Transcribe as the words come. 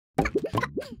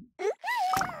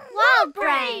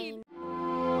brain.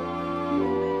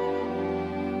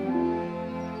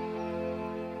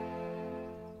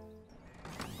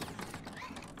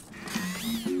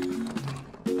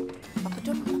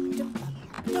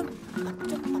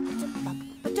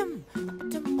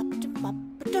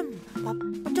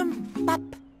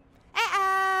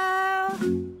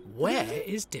 Where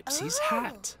is Dipsy's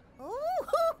hat?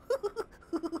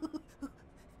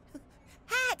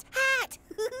 Hat! Hat!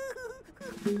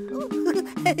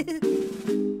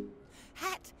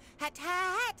 Hat,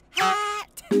 hat,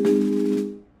 hat!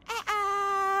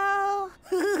 Uh-oh!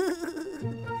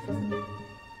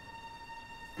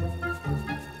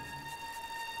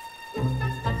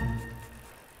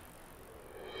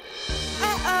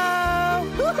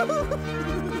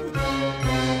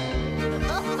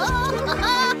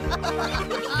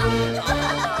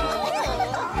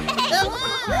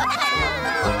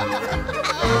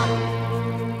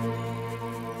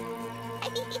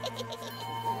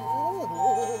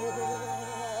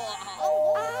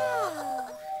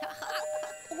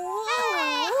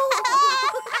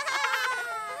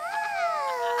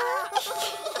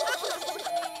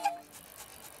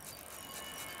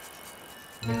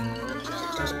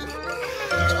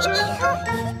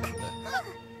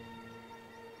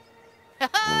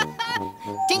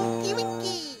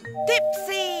 Tinky-Winky!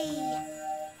 Dipsy!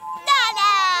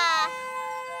 Laa-Laa!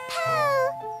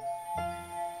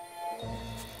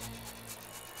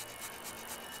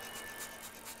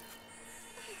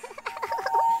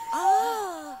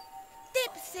 Oh,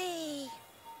 Dipsy!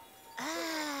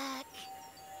 Ugh.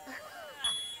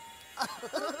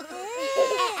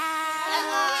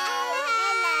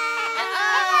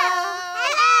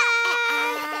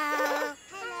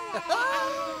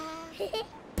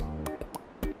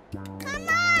 Come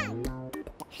on!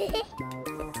 We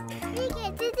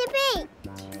get to the beach!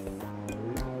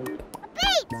 A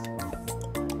beach!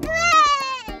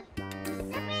 Hooray!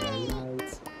 The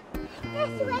beach!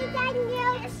 This way,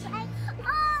 Daniel! This way.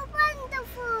 Oh,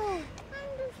 wonderful!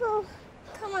 Wonderful!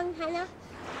 Come on, Hannah.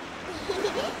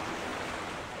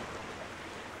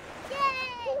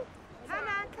 Yay!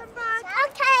 Hannah, come back.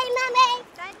 Okay, Mummy!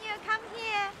 Daniel, come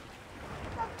here.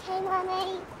 Okay, Mummy.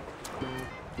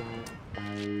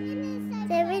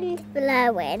 The wind's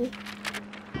blowing.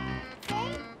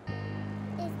 See?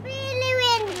 It's really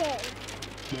windy.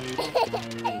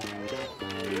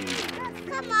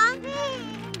 Come on.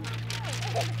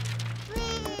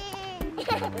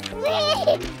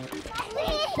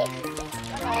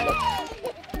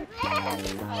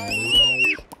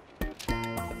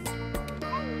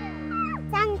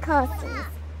 Sandcastles.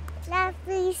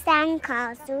 Lovely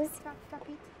sandcastles. Stop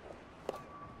it.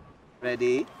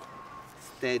 Ready?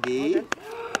 Steady.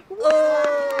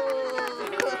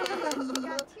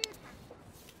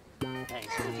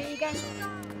 Here you go.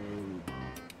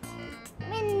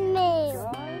 Windmill.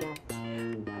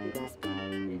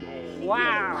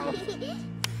 Wow!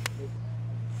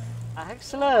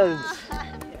 Excellent!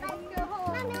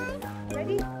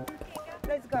 Ready?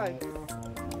 Let's go.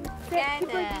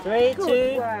 Together. 3, 2,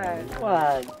 Good work.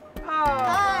 1. Oh.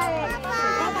 Bye-bye.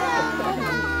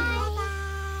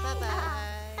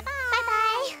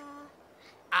 Bye-bye.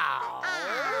 Ow!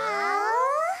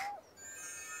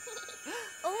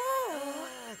 Oh.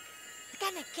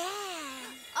 Again.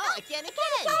 Oh, again.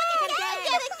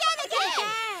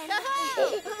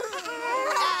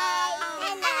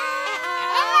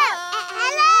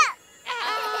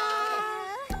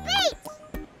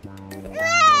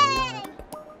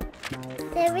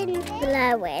 The wind's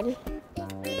blowing.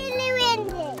 It's really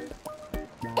windy.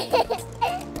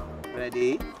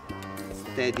 Ready?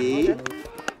 Steady.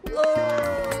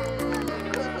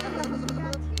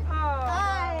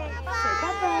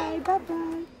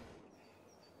 Bye-bye.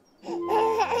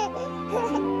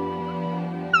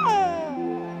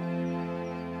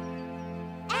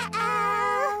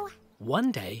 Uh-oh.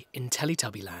 One day in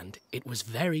Teletubbyland, it was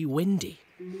very windy.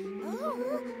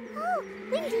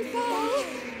 Windy day.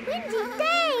 Windy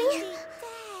day.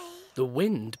 The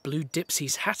wind blew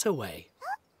Dipsy's hat away.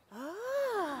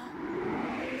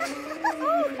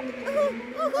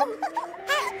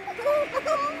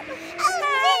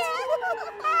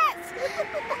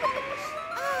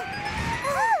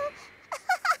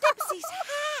 Dipsy's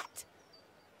hat!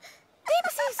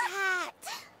 Dipsy's hat!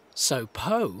 So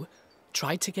Poe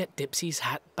tried to get Dipsy's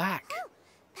hat back. Poe,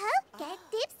 get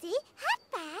Dipsy hat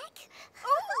back.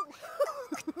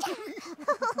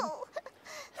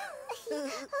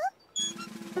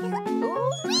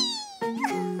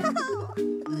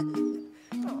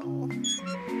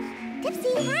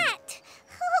 Dipsy hat.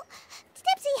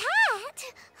 Dipsy hat.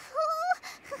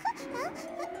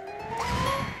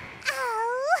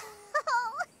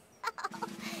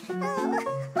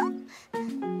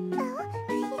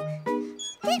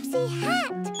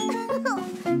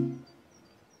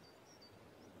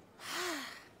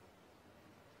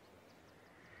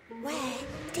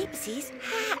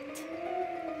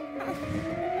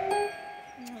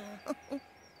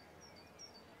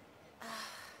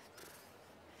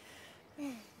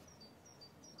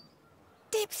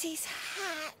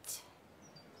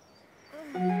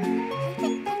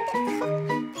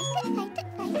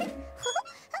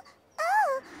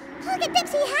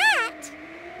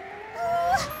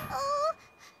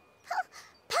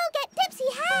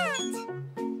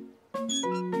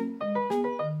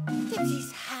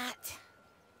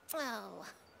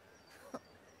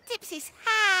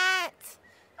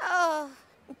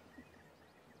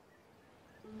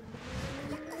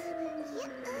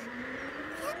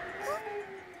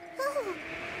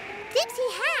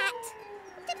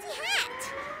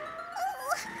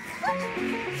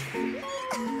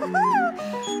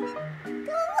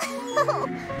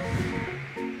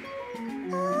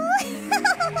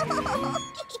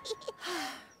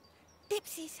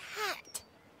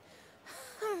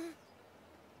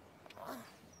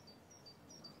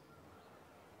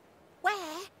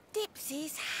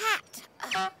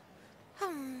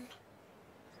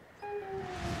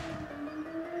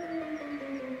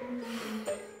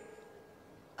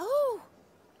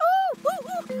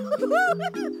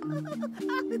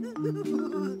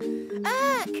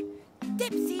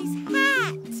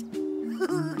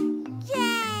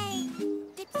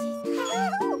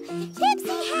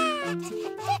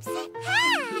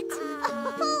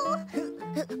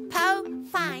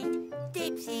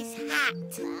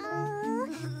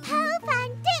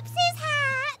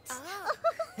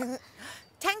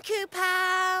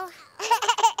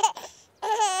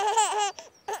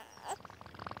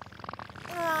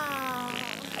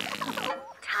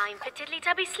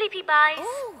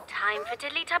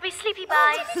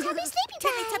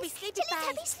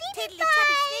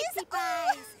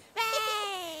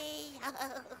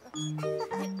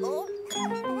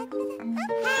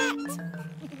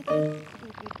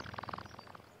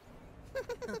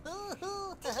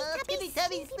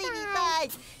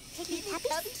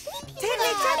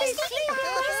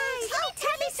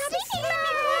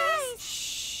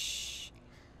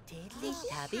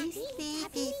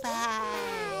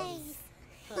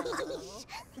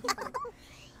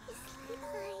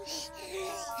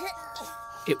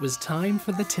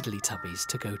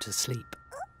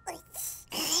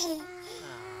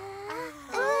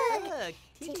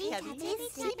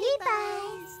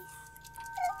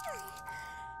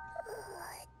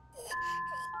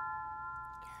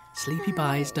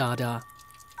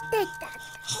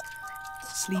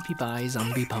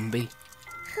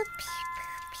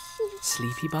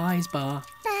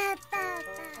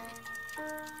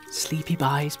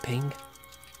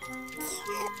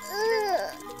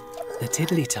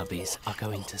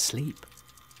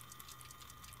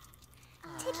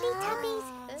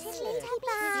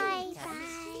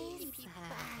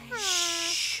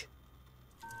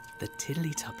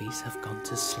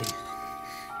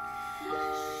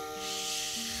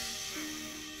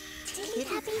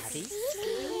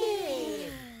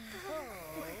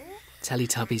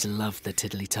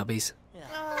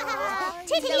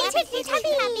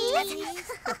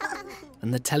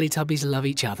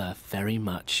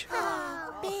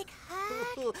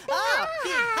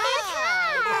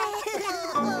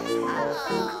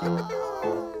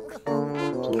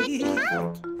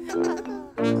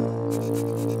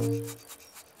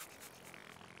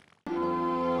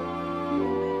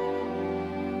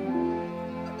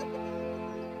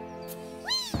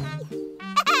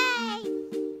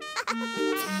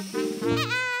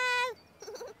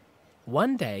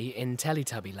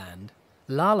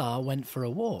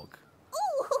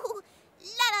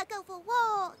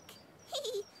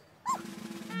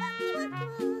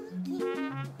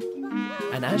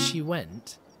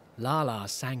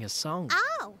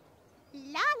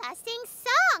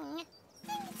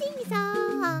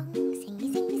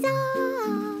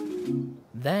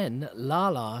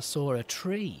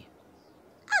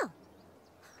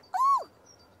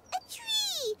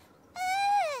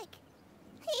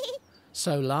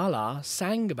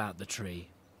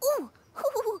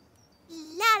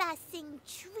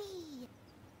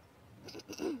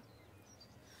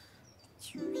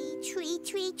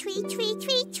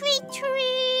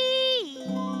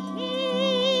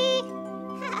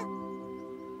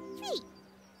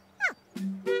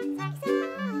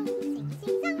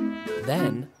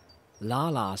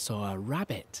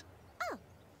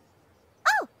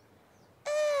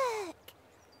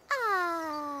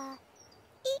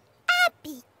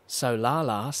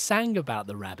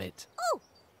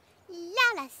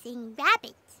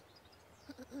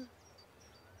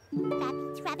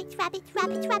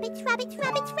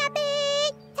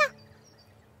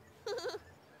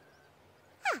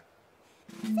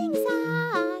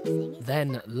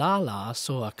 Then Laa-Laa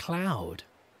saw a cloud.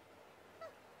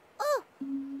 Oh,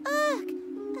 ugh,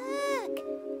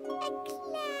 a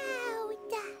cloud.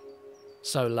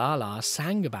 So Laa-Laa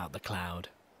sang about the cloud.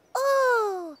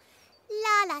 Oh,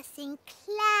 Laa-Laa sing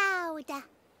cloud.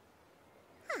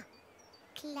 Huh.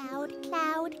 Cloud,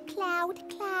 cloud, cloud,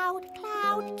 cloud,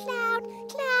 cloud, cloud,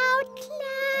 cloud,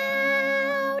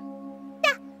 cloud.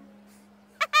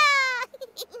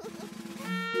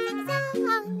 Sing song,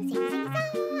 sing sing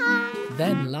song.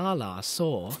 Then Laa-Laa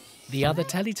saw the other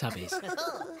Teletubbies. Uh-oh,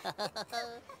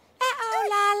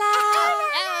 Laa-Laa.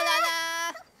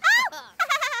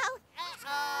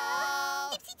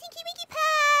 Dipsy, Tinky-Winky,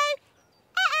 Pooh.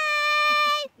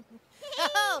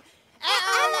 Uh-oh.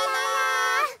 Uh-oh,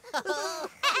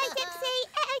 Dipsy.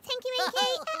 Uh-oh, Tinky-Winky.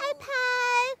 Uh-oh,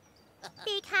 Pooh.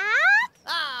 Big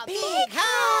hug. Big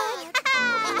hug.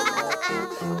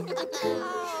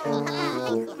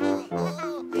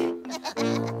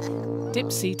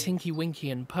 Dipsy, Tinky-Winky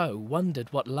and Po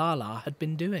wondered what Laa-Laa had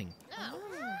been doing.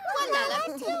 What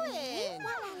Laa-Laa doing?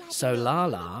 So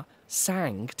Laa-Laa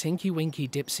sang Tinky-Winky,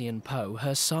 Dipsy and Po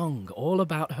her song all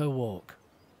about her walk.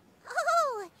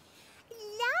 Oh,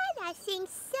 Laa-Laa sing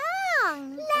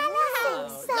song. Laa-Laa sing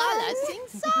song. Laa-Laa sing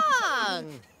song.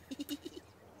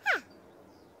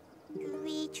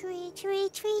 Tree, tree, tree,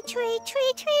 tree, tree,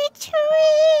 tree, tree, tree.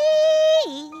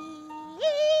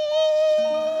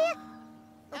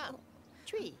 Oh,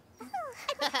 tree.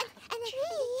 And a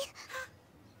tree.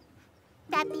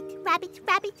 Rabbit, rabbit,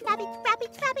 rabbit, rabbit,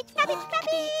 rabbit, rabbit, rabbit,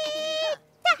 rabbit.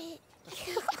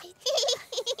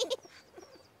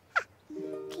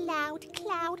 Cloud,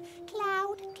 cloud,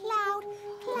 cloud, cloud,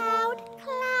 cloud,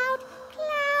 cloud,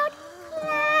 cloud,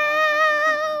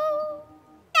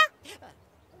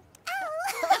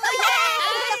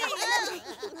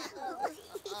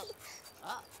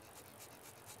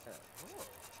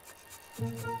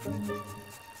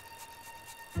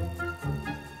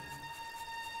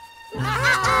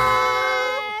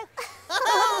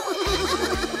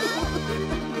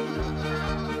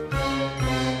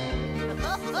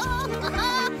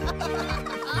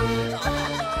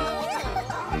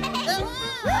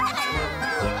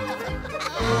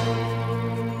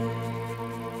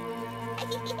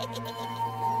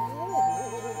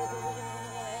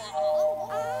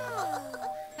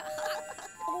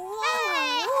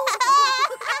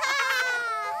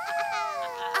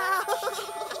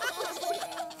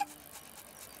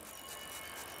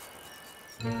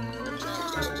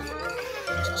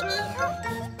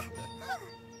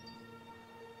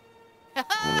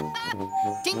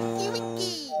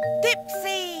 Tinky-Winky.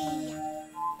 Dipsy.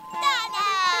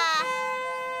 Laa-Laa.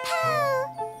 Pooh.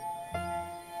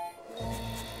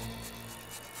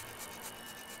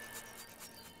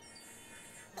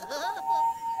 Oh,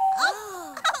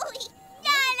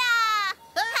 Laa-Laa.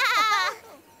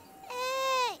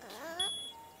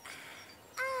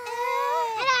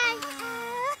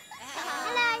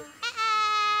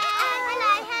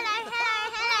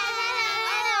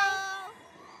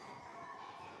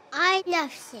 I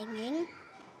love singing.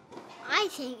 I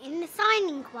sing in the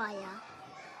signing choir.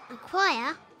 A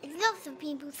choir is lots of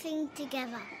people sing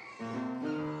together.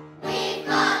 We've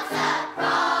got a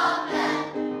problem.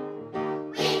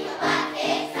 We can work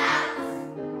it out.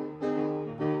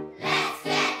 Let's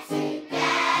get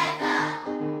together.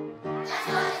 That's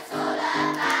what it's all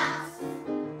about.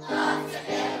 Got to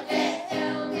build it,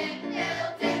 build it,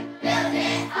 build it, build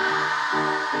it high.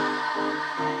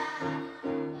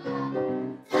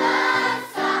 Don't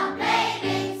stop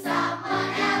blaming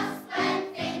someone else when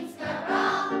things go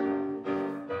wrong.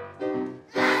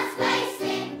 That's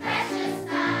wasting precious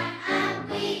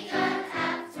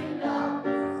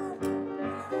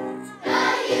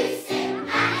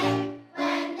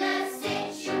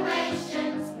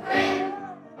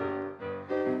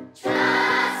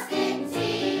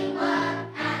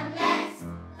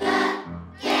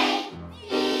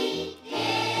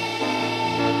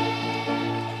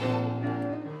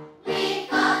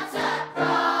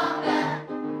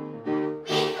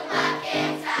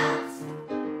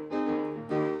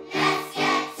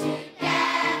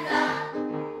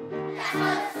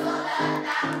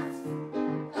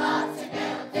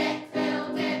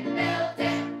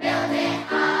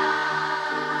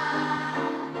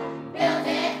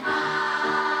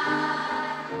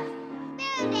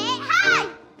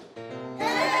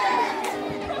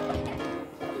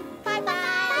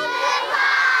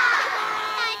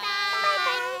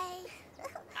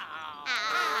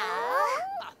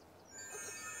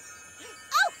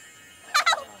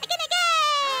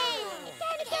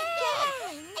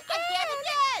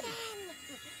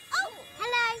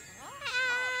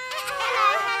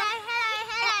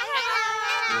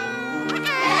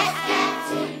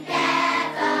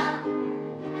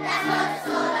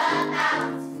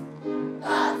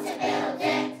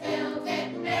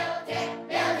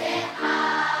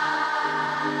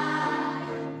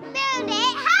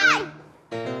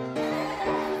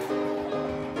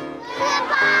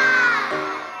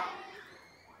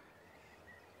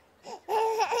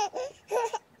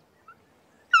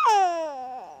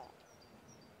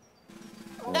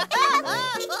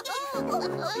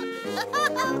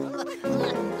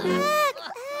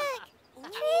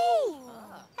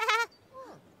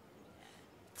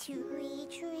Tree,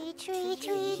 tree, tree,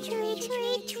 tree, tree,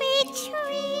 tree, tree,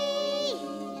 tree.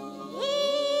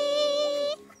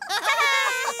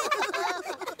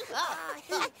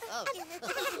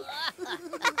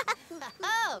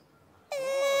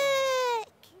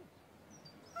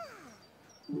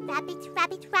 Rabbit,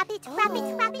 rabbit, rabbit, rabbit,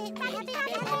 rabbit, rabbit,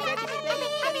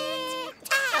 rabbit,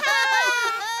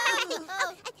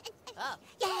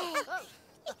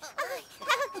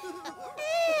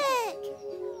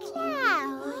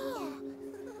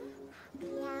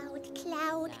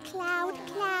 Cloud, cloud,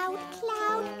 cloud,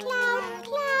 cloud, cloud,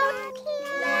 cloud,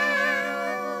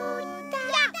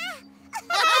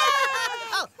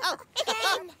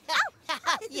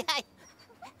 Yay!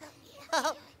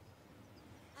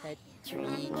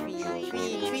 Tree, tree,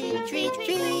 tree, tree, tree,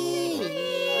 tree.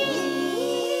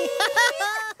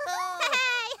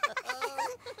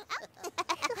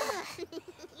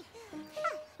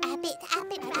 Rabbit,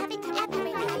 rabbit, rabbit, rabbit,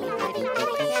 rabbit,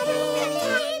 rabbit,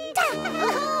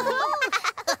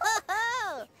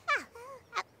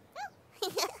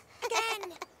 Again.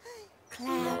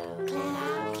 Cloud,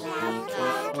 cloud, cloud,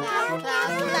 cloud, cloud, cloud,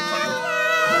 cloud.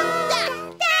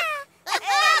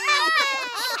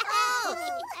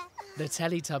 The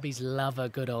Teletubbies love a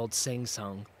good old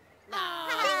sing-song.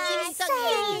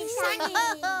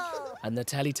 And the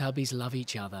Teletubbies love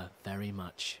each other very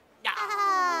much.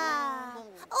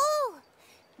 Oh!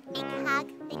 Big hug,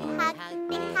 big hug,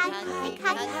 big hug, big hug, big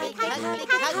hug, big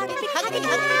hug, big hug, big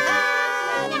hug.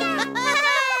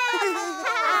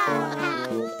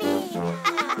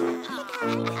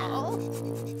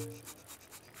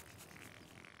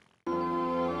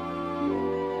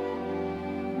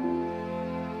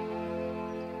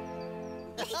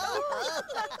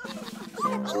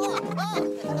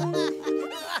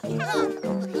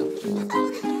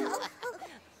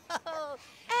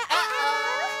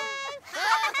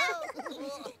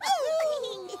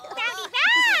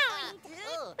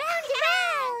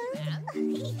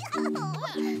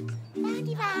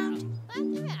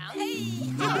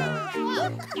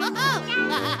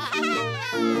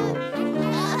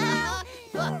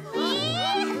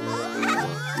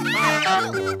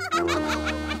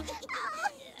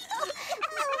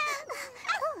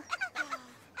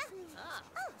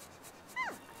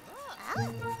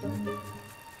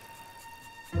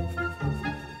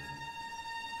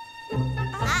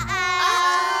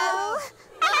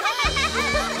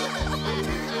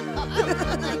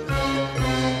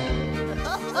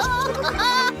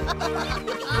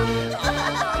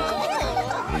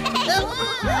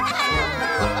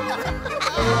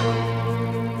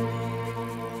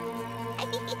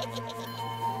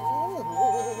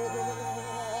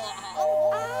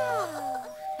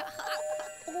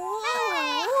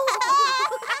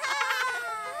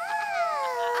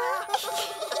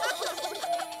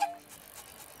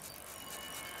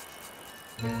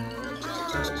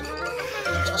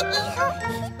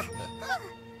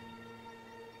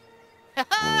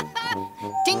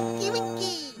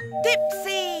 Tinky-Winky!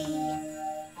 Dipsy!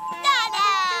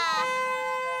 Laa-Laa!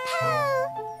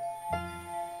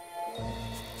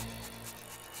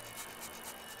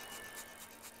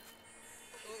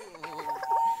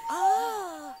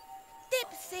 Oh,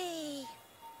 Dipsy!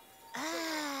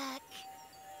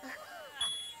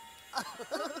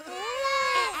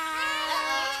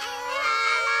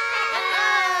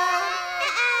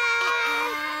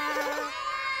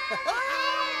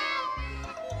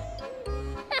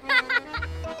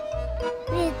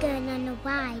 We're going on a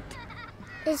ride.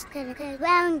 It's gonna go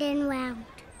round and round.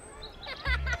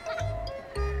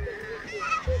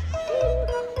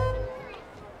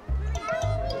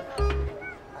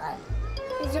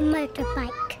 There's a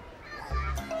motorbike.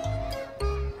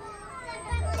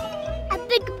 A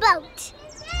big boat.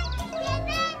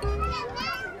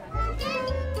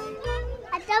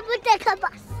 A double-decker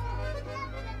bus.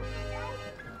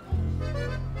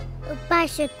 A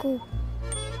bicycle.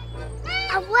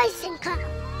 A racing car.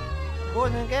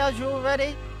 Boys and girls, you all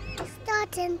ready?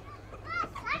 Starting.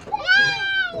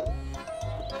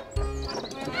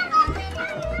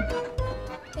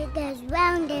 It goes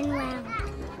round and round.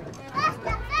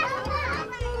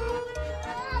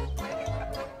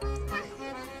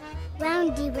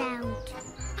 Roundy round.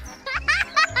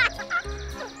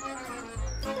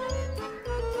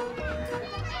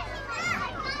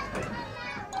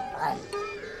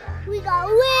 We go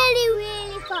really,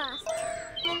 really fast.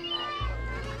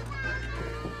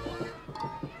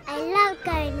 I love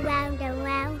going round and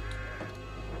round.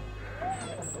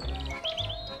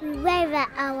 We wave at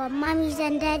our mummies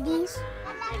and daddies.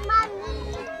 Hello,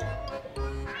 mummy.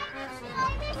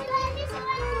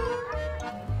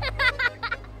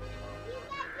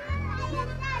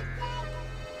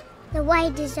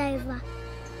 ride is over.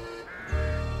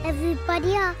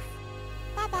 Everybody off.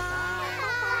 Bye-bye.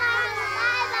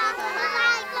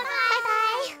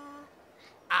 Bye-bye.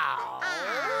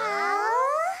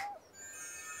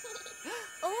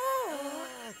 Oh,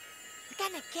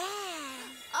 again.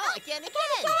 Oh, again.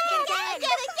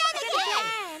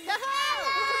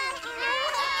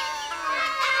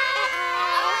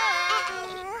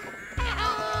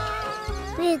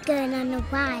 We're going on a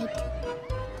ride.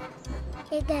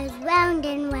 It goes round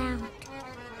and round.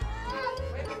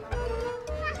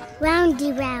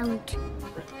 Roundy round.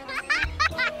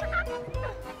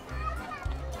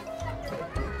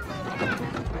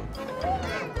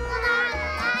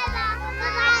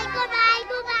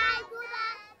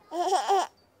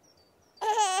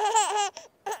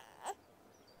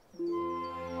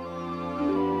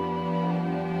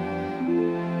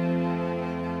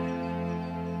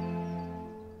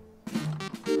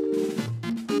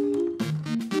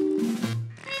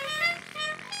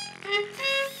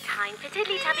 Time for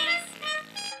Tiddly-Tubbies.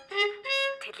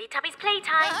 Tiddly-Tubbies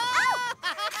playtime.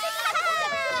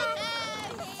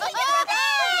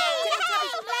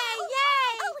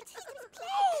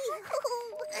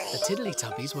 The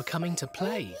Tiddly-Tubbies were coming to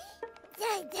play.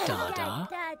 Dada,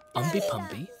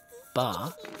 Umby-Pumby,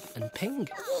 Bar and Ping.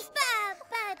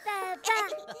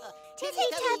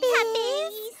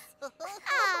 Tiddly-Tubbies.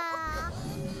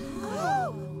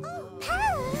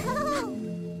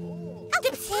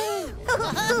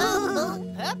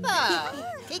 Peppa!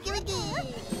 Tinky-Winky!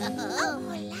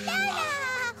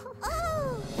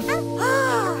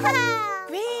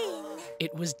 Green.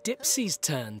 It was Dipsy's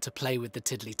turn to play with the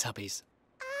Tiddly-Tubbies.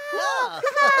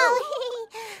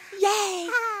 Yay!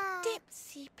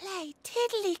 Dipsy play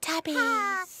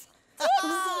Tiddly-Tubbies.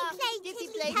 Dipsy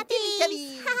play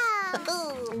Tiddly-Tubbies!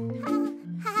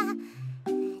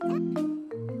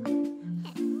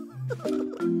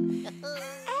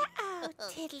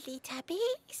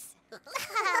 Tiddly-Tubbies.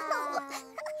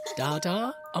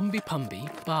 Dada, Umby-Pumby,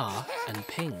 Bar and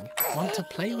Ping want to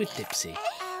play with Dipsy.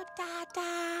 Oh,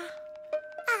 Dada.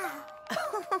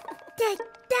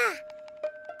 Da-da.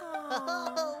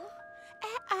 Oh.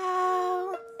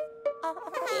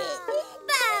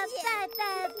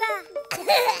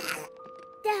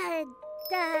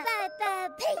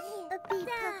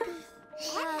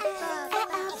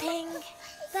 Ping.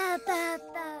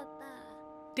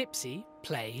 Dipsy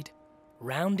played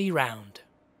Roundy Round.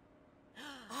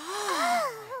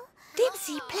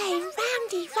 Dipsy play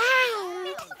roundy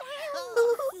round.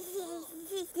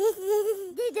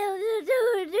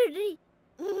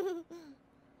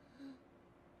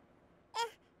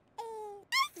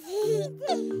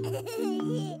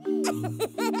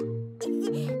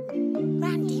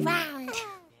 Roundy round.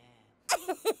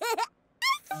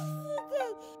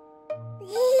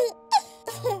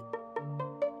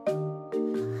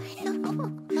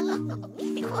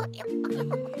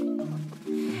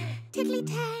 Tiddly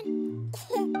turn.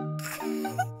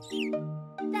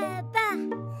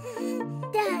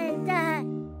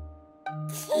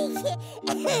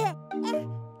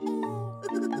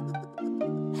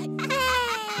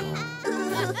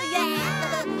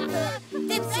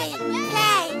 Dipsy,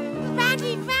 play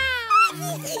roundy round.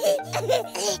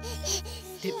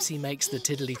 Dipsy makes the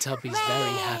Tiddly-Tubbies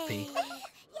very happy.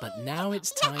 But now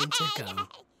it's time to go.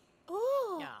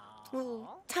 Ooh,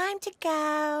 time to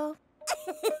go.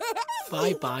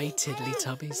 Bye-bye,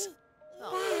 Tiddly-Tubbies.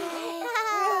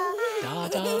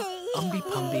 Dada,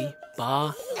 Umby-Pumby,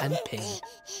 Bar and Ping.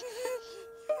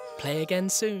 Play again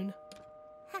soon.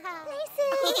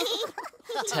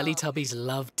 Teletubbies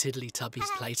love Tiddly-Tubbies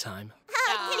playtime.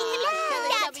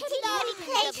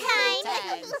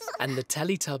 And the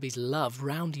Teletubbies love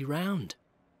Roundy Round.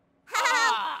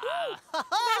 Round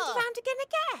round again.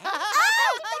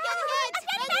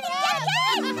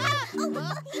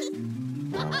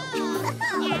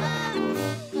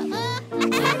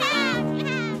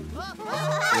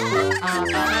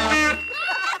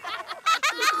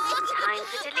 Time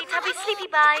for Tiddly-Tubbies sleepy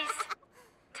buys.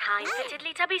 Time for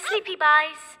Tiddly-Tubbies sleepy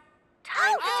buys.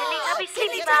 Time for Tiddly-Tubbies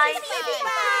sleepy buys.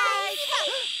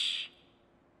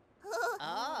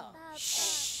 Oh.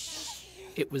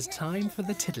 It was time for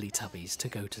the Tiddly-Tubbies to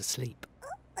go to sleep.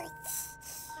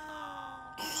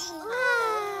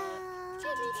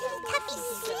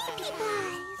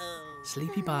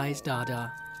 Sleepy buys,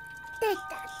 Dada.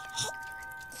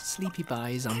 Sleepy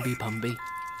buys, Umby-Pumby.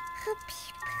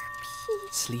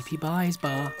 Sleepy buys,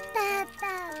 Bar.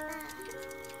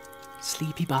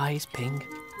 Sleepy buys, Ping.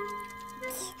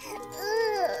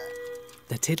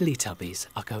 The Tiddly-Tubbies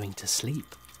are going to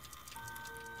sleep.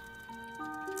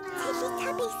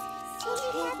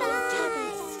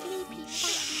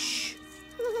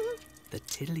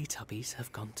 Tiddly-Tubbies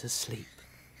have gone to sleep.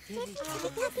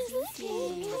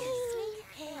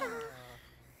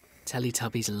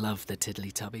 Teletubbies love the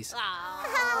Tiddly-Tubbies.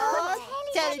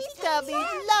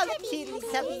 Teletubbies love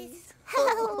Teletubbies.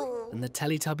 And the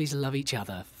Teletubbies love each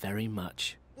other very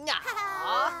much. Big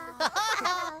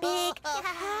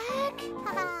hug.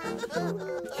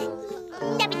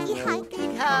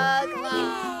 Big hug.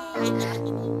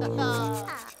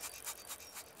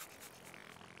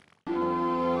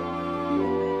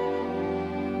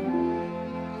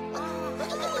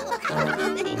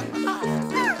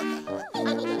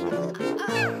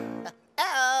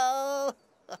 Uh-oh.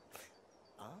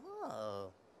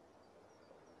 Oh.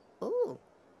 Ooh.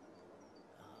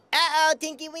 Uh-oh,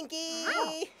 Tinky-Winky.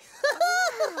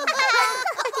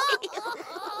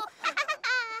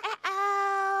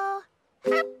 Uh-oh.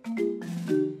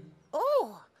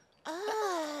 Oh,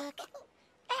 ugh.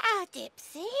 Uh-oh,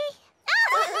 Dipsy.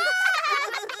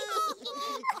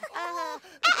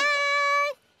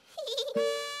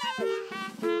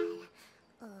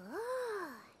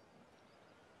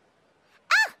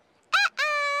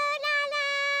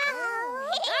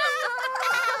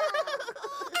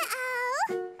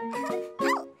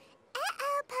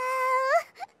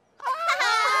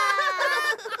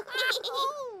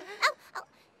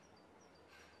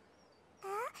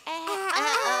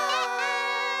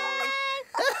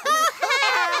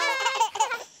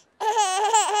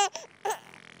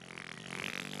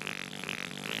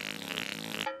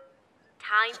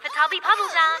 Time for Tubby Puddle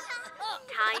Dance.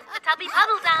 Time for Tubby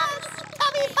Puddle Dance.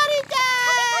 Tubby Puddle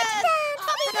Dance!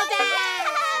 Tubby Puddle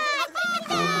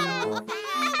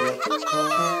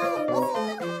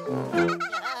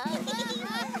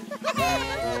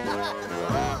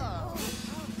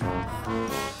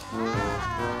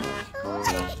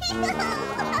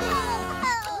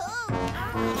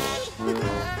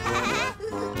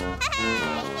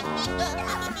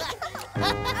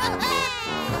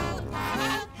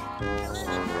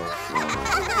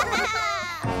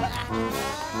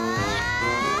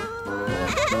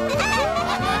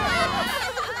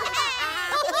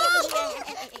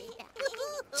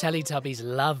Teletubbies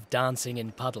love dancing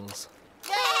in puddles.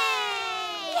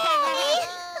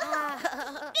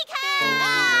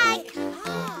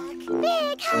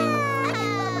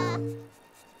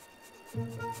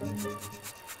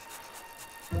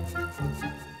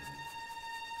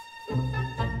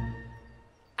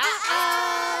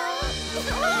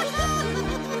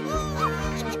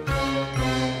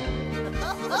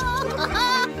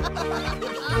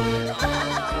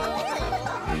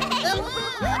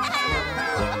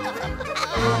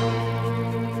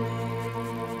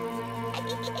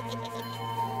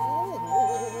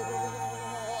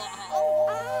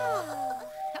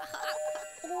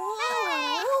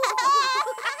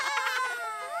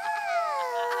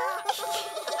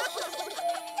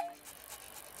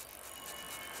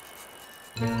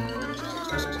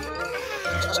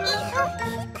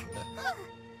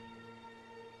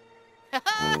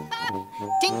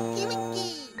 Tinky-Winky.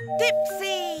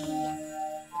 Dipsy.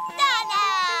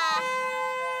 Laa-Laa.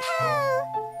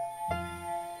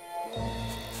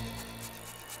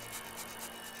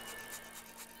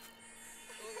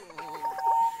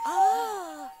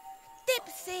 Oh,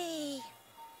 Dipsy.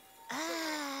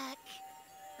 Ugh.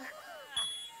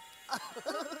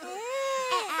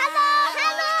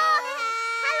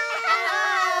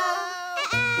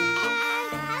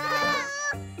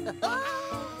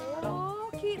 Oh,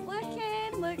 keep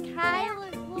looking. Look high,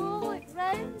 look low, look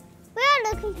round. We're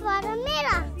looking for a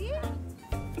mirror.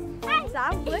 Thanks,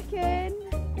 I'm looking.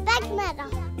 Big mirror.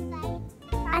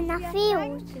 And a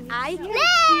field. I can see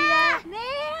it.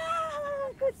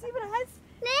 There! Go see what it has.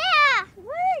 There!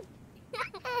 Look!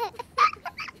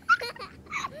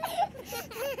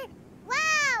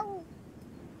 Wow!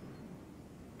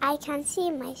 I can see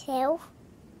myself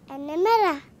in the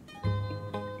mirror.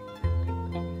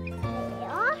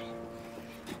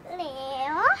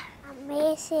 Leo.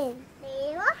 Amazing.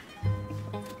 Leo.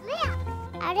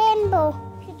 A rainbow.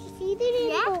 Could you see the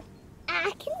rainbow? Yeah.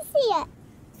 I can see it.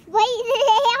 It's right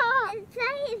there. It's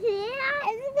right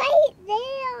there. It's right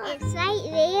there. It's right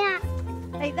there.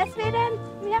 Right this way then.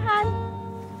 Give me a hand.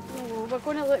 Oh, we're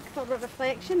going to look for a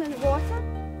reflection in the water.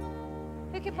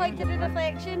 Who can point to the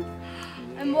reflection?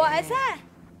 And what is it?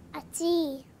 A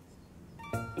tree.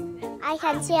 I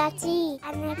can see a tree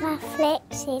and a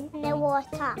reflection in the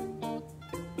water.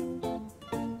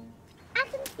 I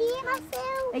can see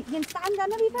myself. Right, you can stand in a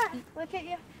wee bit. Look at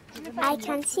you. I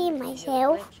can see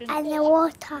myself in the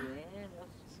water.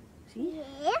 See?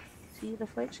 Yes. See the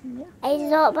reflection there? I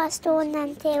drop a stone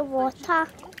into the water.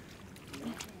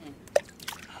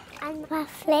 And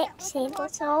reflection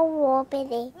was all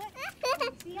wobbly.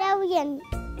 Brilliant.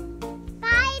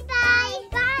 Bye-bye.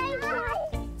 Bye-bye.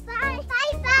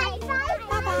 Bye-bye.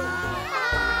 Bye-bye.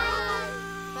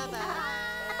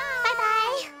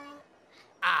 Bye-bye.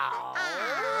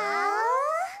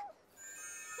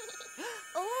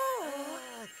 Oh,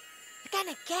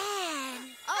 again.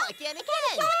 Oh, again.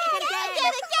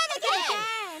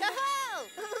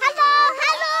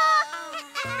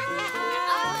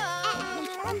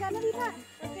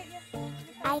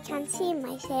 I can see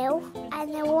myself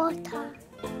in the water.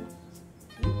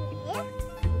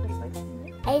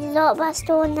 I drop a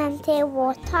stone into the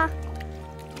water.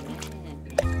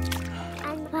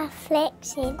 And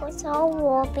reflection goes all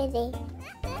wobbly.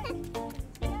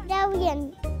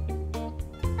 Brilliant.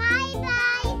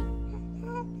 Bye-bye.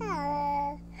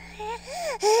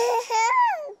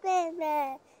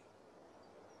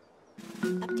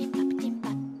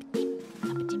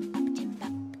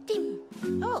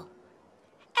 Oh.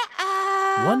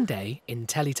 One day in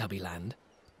Teletubbyland,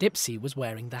 Dipsy was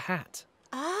wearing the hat.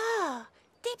 Oh,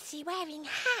 Dipsy wearing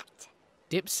hat.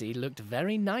 Dipsy looked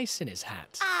very nice in his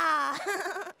hat. Ah,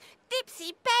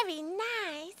 Dipsy very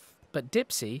nice. But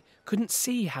Dipsy couldn't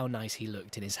see how nice he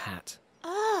looked in his hat.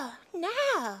 Oh,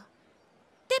 no.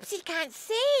 Dipsy can't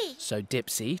see. So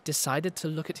Dipsy decided to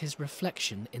look at his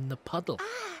reflection in the puddle.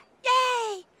 Ah,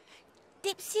 yay!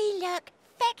 Dipsy look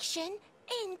fiction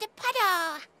in the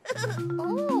puddle.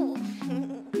 Oh.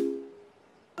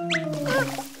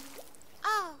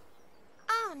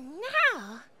 Oh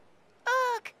no.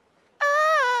 Ugh.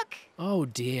 Oh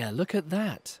dear, look at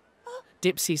that.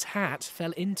 Dipsy's hat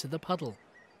fell into the puddle.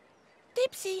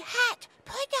 Dipsy hat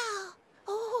puddle.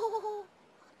 Oh.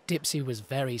 Dipsy was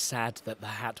very sad that the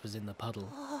hat was in the puddle.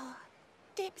 Oh.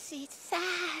 Dipsy's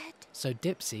sad. So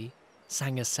Dipsy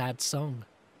sang a sad song.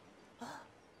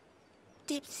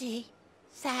 Dipsy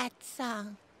sad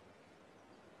song.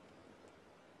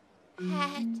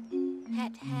 Hat,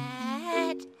 hat,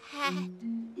 hat, hat,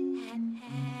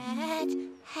 hat,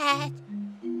 hat,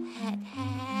 hat,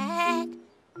 hat,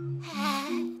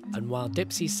 hat. And while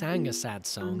Dipsy sang a sad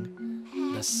song,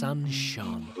 the sun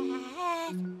shone.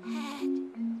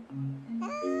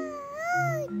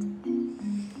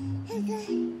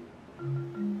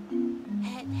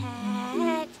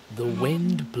 The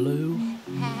wind blew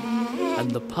and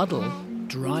the puddle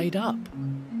dried up.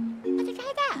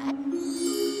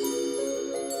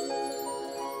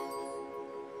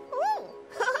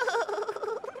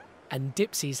 And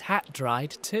Dipsy's hat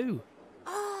dried too.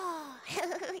 Oh,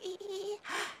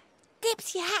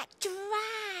 Dipsy hat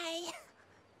dry.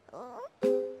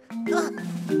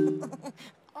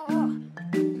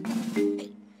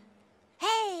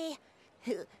 Hey,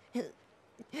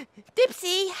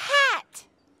 Dipsy hat.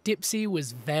 Dipsy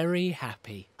was very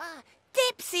happy.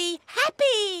 Dipsy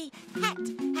happy. Hat,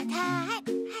 hat, hat, hat,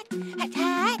 hat,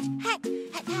 hat, hat,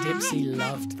 hat. Dipsy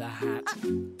loved the hat.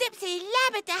 Dipsy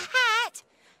loved the hat.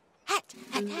 Hat,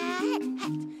 hat, hat,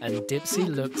 hat. And Dipsy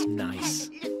looked nice.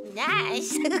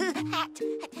 Nice. Hat, hat,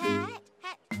 hat,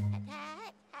 hat,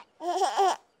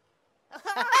 hat,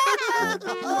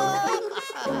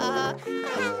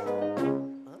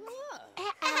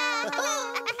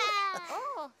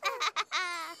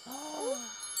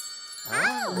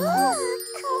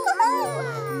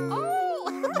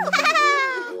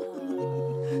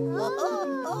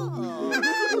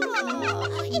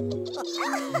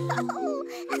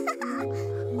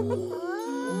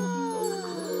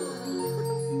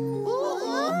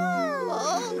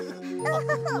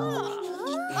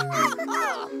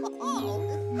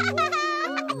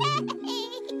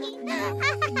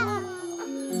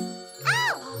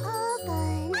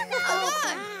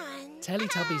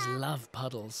 Teletubbies love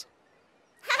puddles.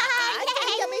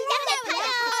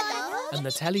 And the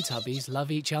Teletubbies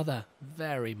love each other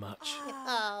very much.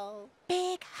 Oh.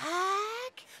 Big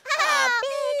hug.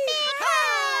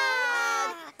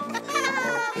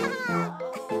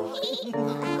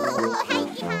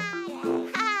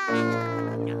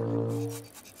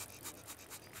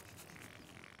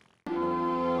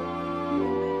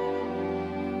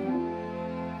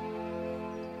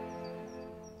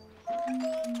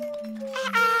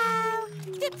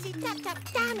 Dipsy tap tap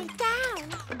downy down.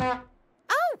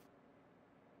 Oh!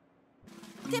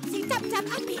 Dipsy tap tap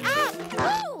uppy up.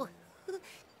 Oh!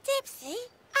 Dipsy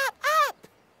up up.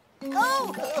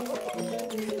 Oh!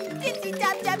 Dipsy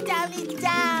tap tap downy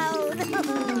down.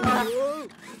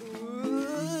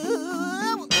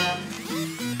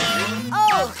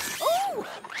 Oh! Oh!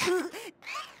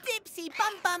 Dipsy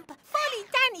bump bump folly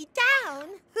Danny down.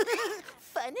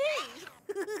 Funny.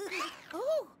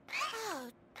 Oh! Oh!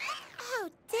 Oh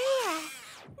dear!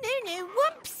 Noo-Noo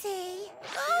whoopsie!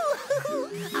 Oh!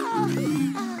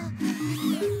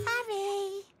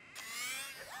 Hurry!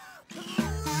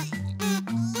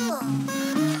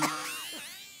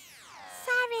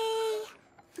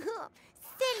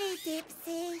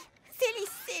 Dipsy. Silly,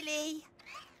 silly.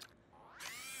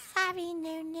 Sorry,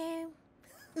 Noo-Noo.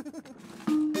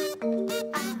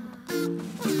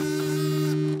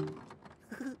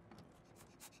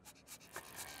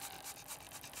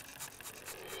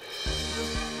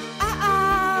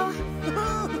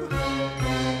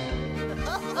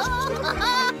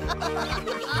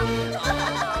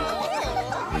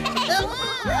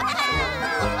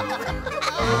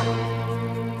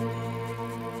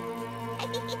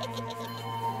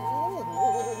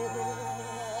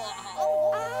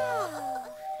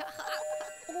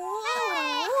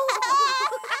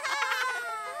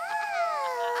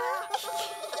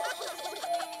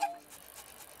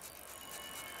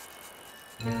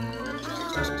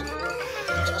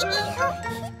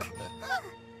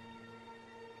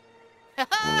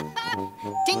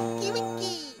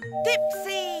 Tinky-Winky.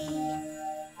 Dipsy.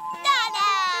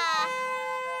 Laa-Laa.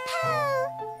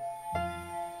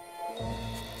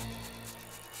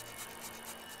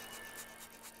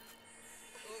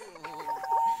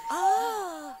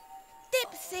 Oh,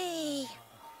 Dipsy.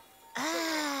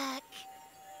 Ugh.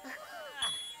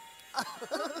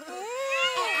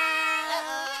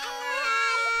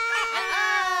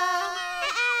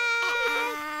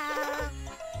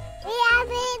 We are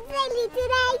being silly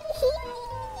today.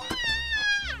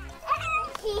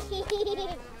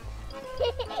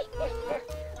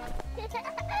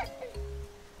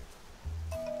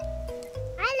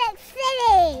 I look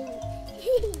silly.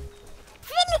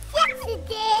 Silly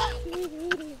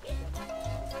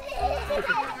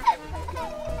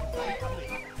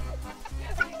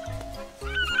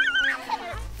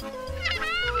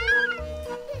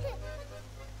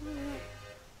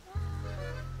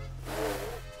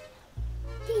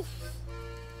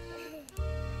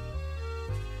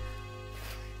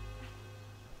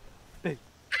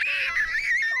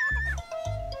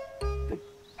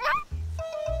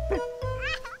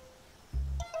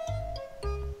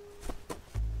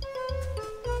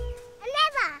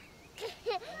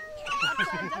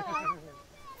Saturday.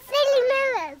 Silly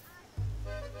mirrors.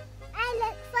 I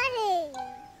look funny.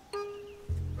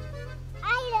 I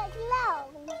look long.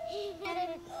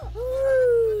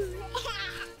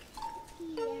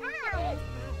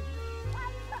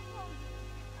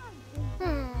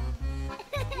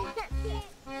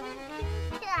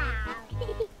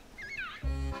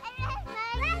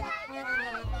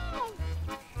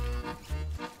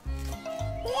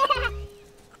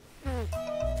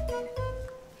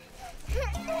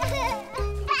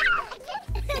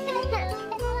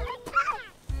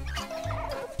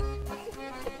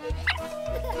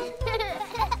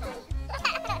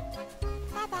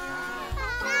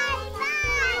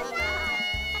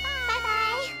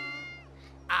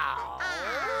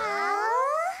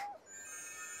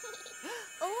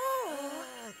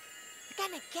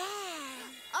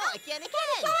 Again.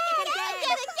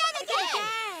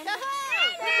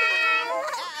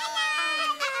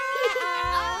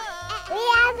 We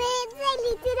are being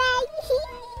silly today.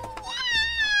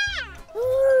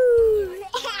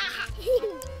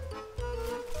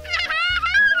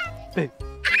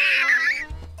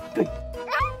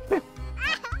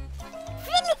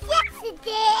 Silly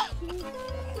Saturday.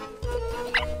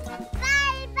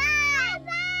 Bye, bye,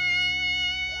 bye.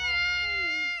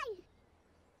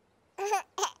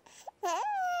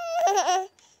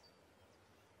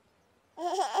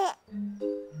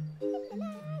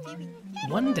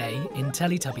 One day in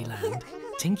Teletubbyland,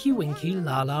 Tinky-Winky,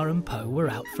 Laa-Laa and Po were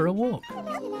out for a walk.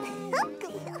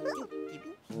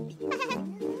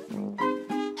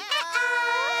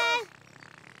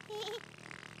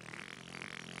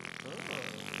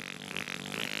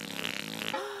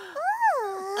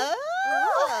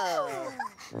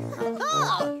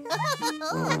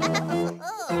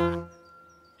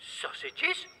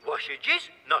 Sausages, wassages,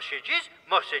 nossages,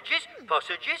 mossages,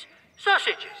 possages,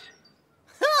 sausages.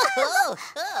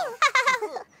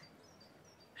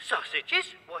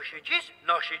 Sausages, wassages,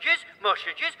 nossages,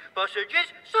 mossages, possages,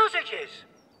 sausages.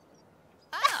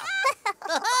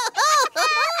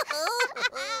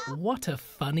 What a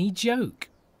funny joke!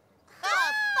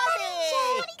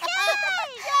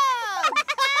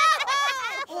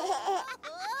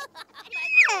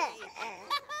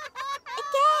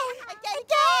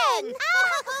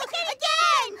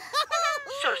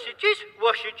 Sausages,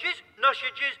 wassages,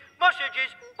 nossages,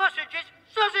 mossages, possages,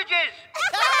 sausages.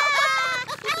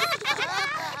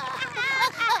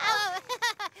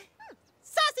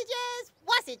 Sausages,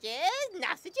 wassages,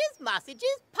 nossages,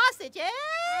 mossages, possages,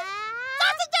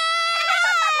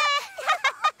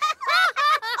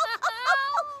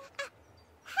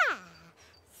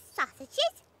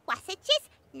 Sausages, wassages,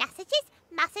 nossages,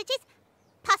 mossages,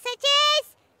 possages,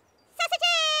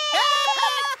 sausages!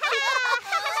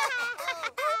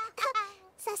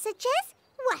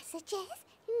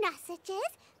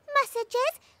 Nussages,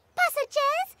 mussages,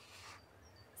 pussages,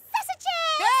 sausages!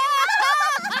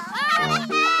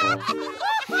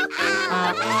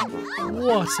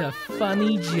 What a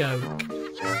funny joke.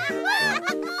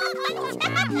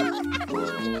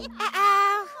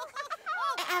 Uh-oh.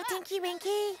 Uh-oh,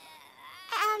 Tinky-Winky.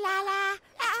 Uh-oh, Laa-Laa.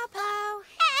 Uh-oh, Po.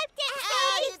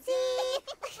 Uh-oh, Dipsy.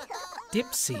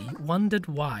 Dipsy wondered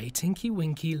why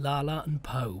Tinky-Winky, Laa-Laa and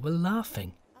Po were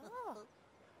laughing.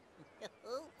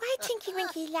 Why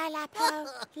Tinky-Winky, Laa-Laa, Po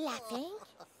laughing?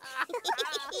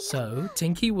 So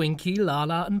Tinky-Winky,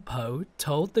 Laa-Laa and Po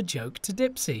told the joke to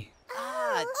Dipsy.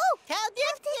 Tell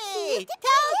Dipsy!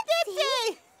 Tell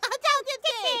Dipsy! Tell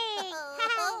Dipsy!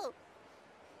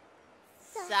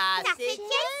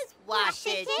 Sausages,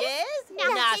 wassages,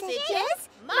 nussages,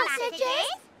 mussages,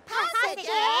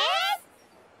 pussages,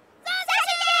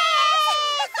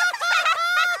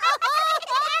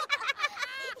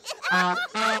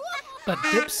 But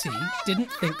Dipsy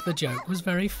didn't think the joke was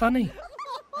very funny.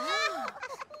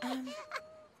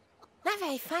 Not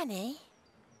very funny.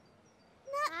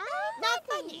 Not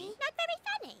funny. Not very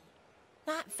funny.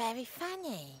 Not very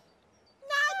funny.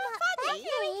 Not funny.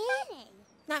 Very funny.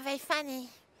 Not very funny.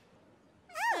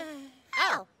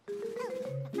 Oh.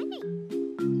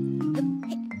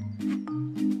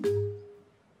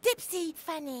 Dipsy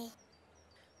funny.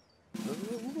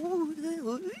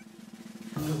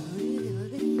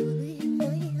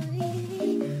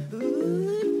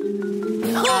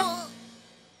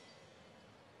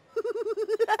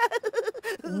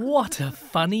 What a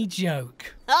funny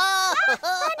joke.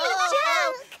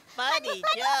 Funny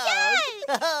joke.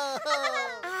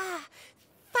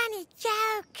 Funny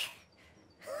joke.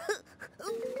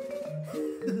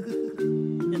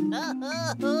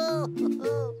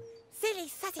 Silly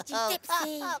sausage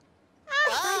Dipsy.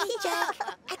 Funny joke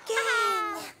again.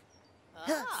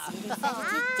 Silly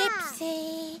sausage Dipsy.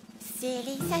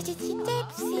 Silly sausage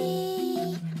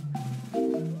Dipsy.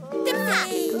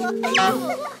 Dipsy. Funny joke again.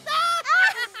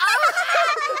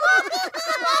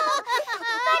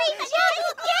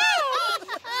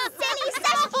 Silly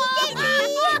sausage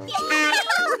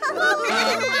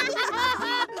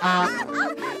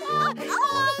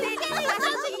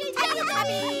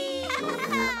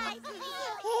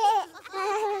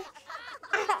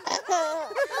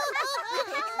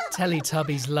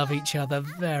Teletubbies love each other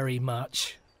very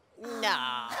much.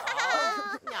 No.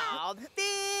 No.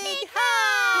 Big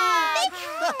hug.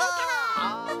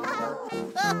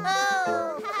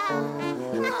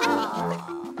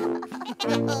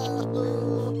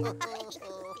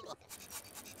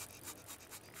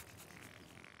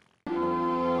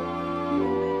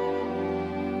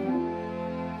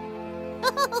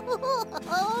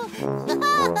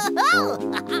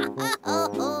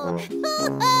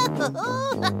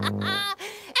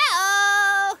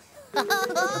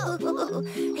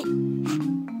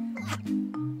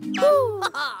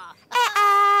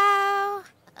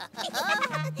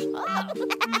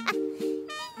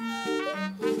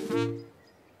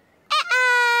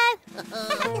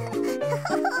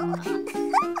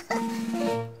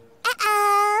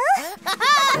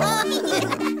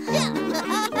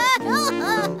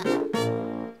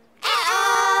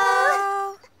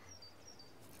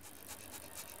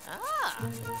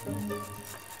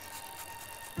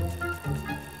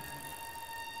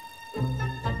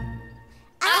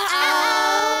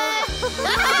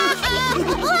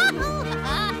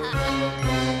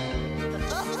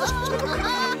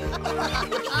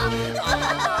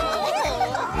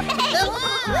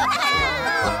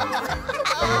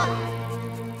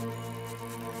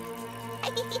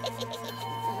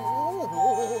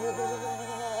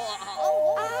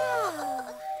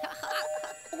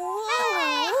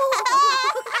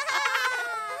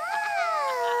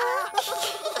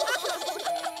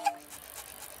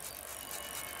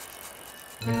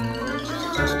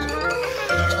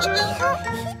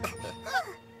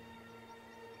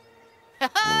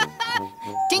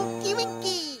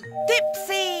 Tinky-Winky.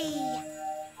 Dipsy.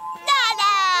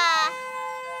 Laa-Laa.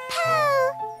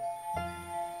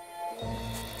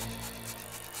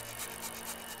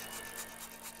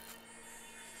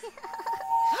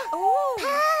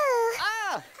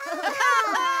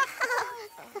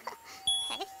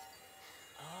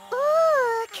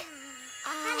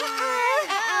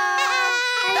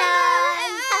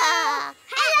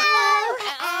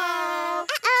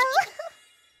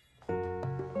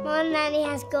 My nanny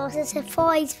has got a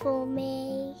surprise for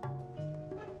me.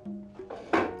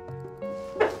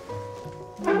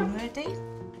 Ready?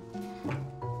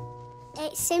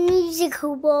 It's a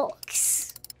musical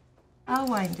box. I'll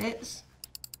wind it.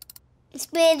 It's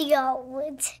really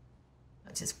old.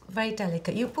 It's very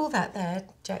delicate. You pull that there,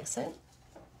 Jackson.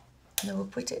 then we'll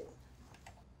put it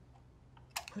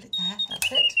there,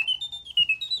 that's it.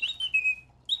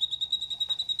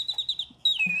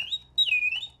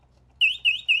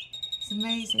 It's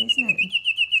amazing, isn't it?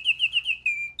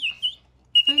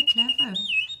 Very clever.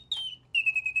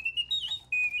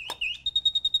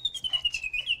 It's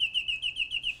magic.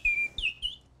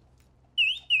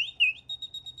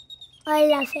 I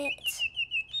love it.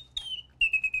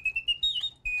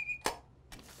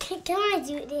 Can I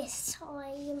do it this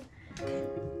time?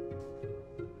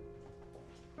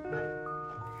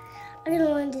 I don't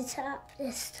want it up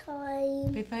this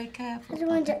time. Be very careful. I don't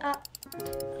want it up.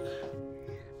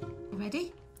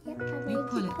 Ready? Yep, You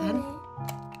pull it then.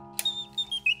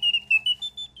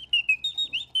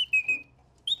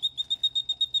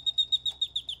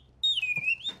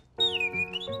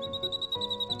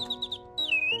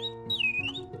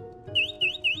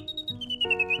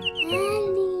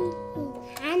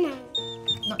 Hannah.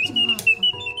 Not too hard.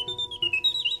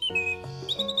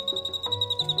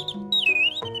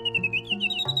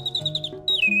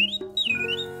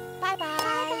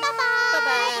 Bye-bye.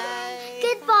 Bye-bye.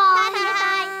 Goodbye.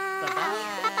 Bye-bye.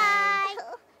 Bye-bye.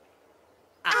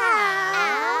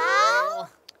 Ow.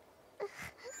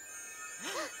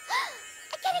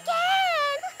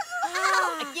 Again.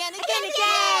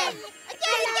 Again.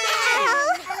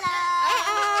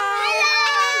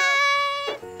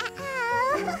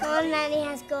 Oh, Nanny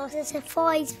has got a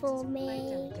surprise for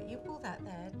me. You pull that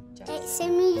there, Jack. It's a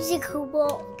musical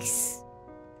box.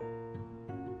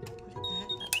 Put it there,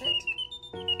 that's it.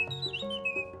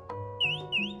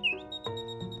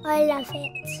 I love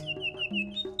it.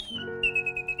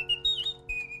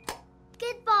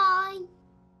 Goodbye.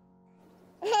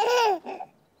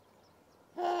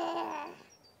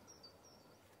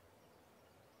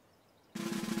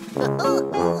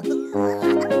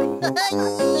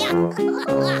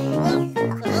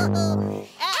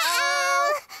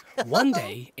 One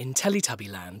day in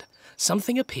Teletubbyland,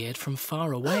 something appeared from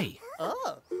far away.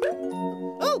 Oh,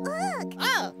 look!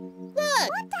 What's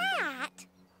that?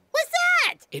 What's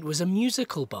that? It was a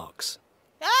musical box.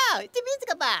 Oh, it's a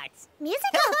musical box.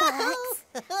 Musical box?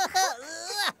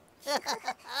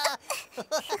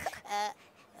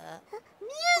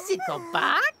 Musical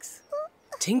box?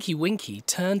 Tinky-Winky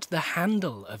turned the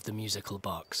handle of the musical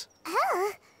box.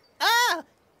 Oh,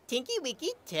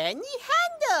 Tinky-Winky, turn the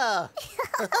handle.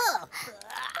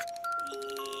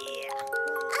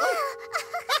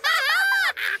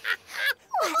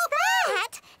 What's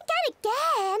that?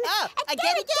 Again. Oh,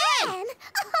 again.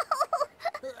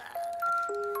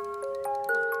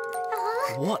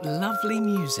 What lovely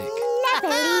music!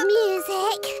 Lovely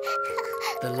music.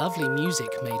 The lovely music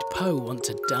made Po want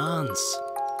to dance.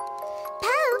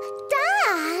 Po,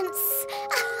 dance.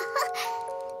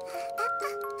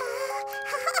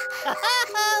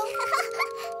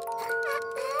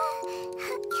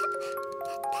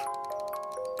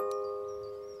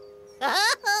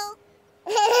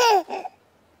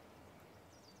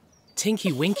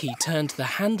 Tinky-Winky turned the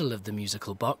handle of the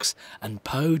musical box and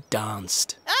Po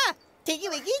danced. Ah,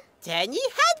 Tinky-Winky, turn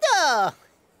your handle.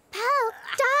 Po,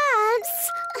 dance.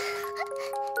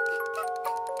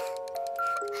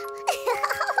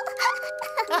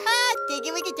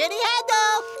 Tinky-Winky, turn your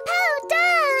handle. Po,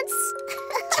 dance.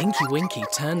 Tinky-Winky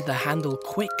turned the handle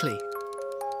quickly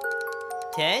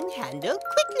Turn handle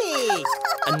quickly.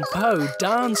 and Po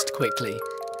danced quickly.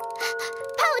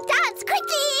 Po, dance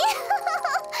quickly.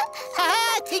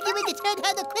 Tinky-Winky, turn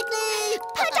handle quickly.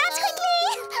 Po, dance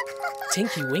quickly.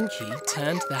 Tinky-Winky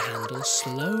turned the handle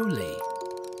slowly.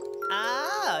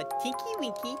 Oh,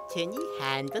 Tinky-Winky, turn your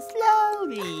handle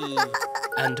slowly.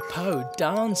 And Po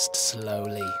danced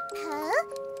slowly. Po,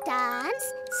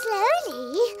 dance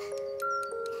slowly.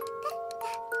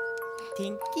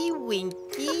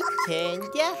 Tinky-Winky, turn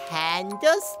your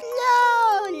handle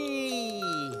slowly.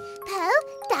 Po,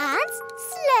 dance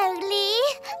slowly.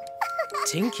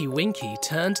 Tinky-Winky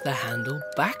turned the handle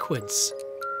backwards.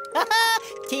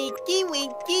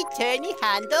 Tinky-Winky, turn your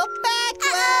handle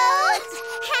backwards.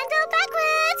 Handle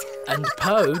backwards. And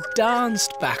Po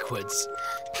danced backwards.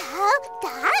 Po,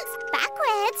 dance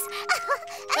backwards.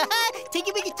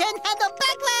 Tinky-Winky, turn handle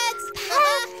backwards. Po,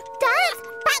 dance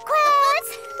backwards.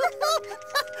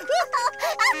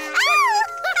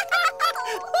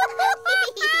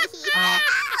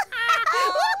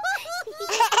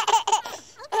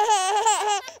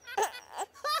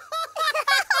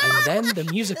 And then the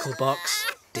musical box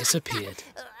disappeared.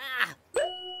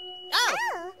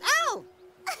 Oh! Oh!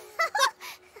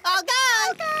 Oh,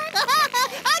 God!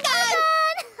 Oh,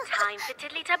 God! Time for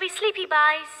Tiddly-Tubby Sleepy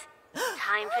Buys.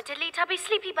 Time for Teletubby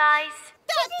Sleepy Buys.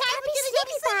 Teletubby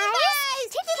Sleepy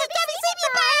Buys! Teletubby Sleepy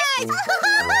Buys!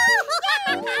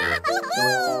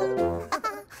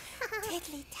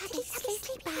 Teletubby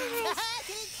Sleepy Buys!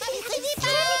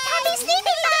 Teletubby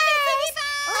Sleepy Buys!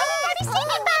 Teletubby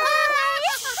Sleepy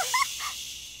Buys!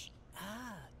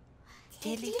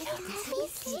 Teletubby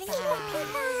Sleepy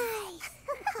Buys!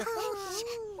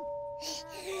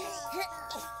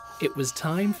 It was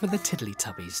time for the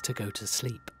Tiddly-Tubbies to go to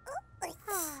sleep.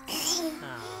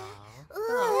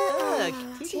 Look,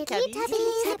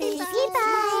 Teletubby Sleepy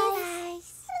Buys!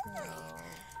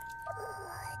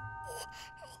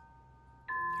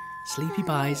 Sleepy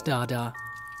Buys, Dada.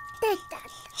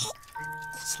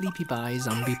 Sleepy Buys,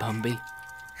 Umby Pumby.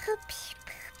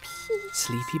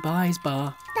 Sleepy Buys,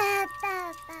 Ba.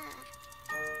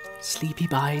 Sleepy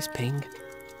Buys, Ping.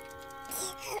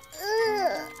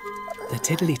 The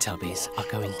Tiddly-Tubbies are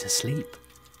going to sleep.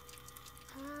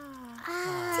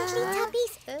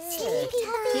 Teletubbies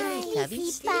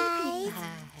Sleepy Buys!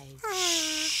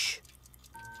 Shh!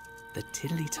 The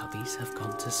Tiddly-Tubbies have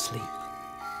gone to sleep.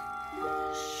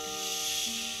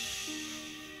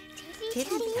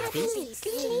 Teletubbies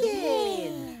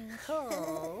sleeping!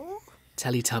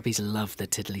 Teletubbies love the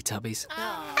Tiddly-Tubbies.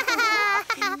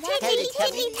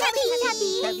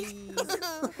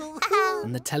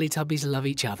 And the Teletubbies love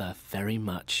each other very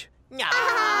much. Big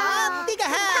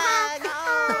hug!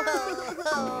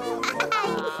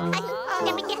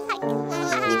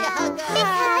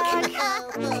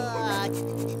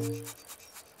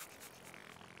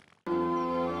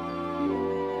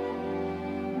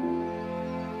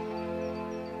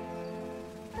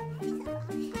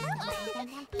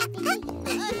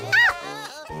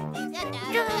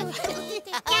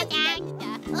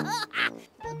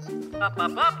 Up,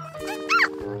 up, up.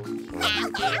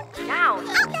 Down.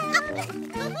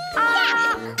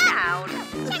 Up, down.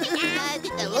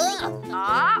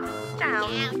 Up,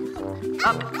 down.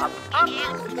 Up, up, up,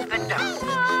 and down.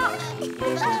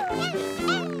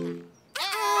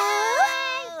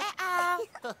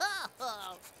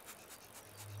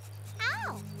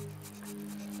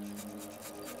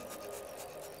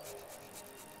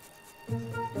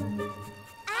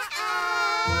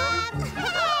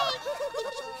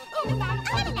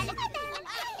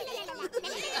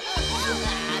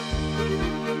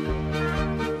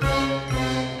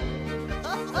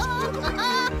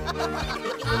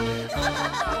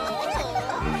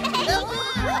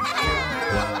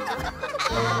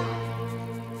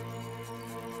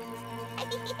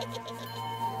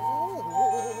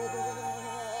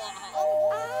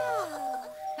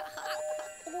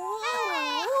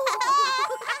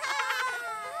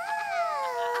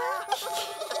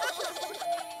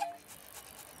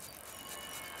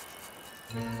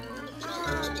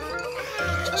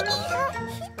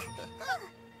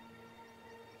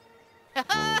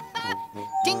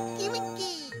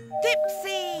 Tinky-Winky!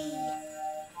 Dipsy!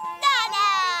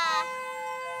 Laa-Laa!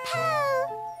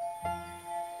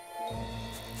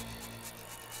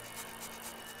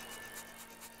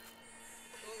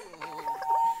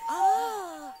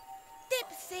 Oh,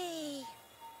 Dipsy!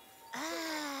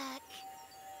 Ark!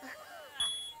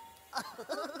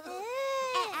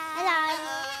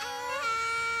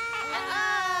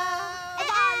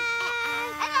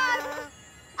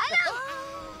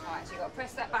 Alright, so you've got to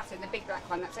press that button, the big black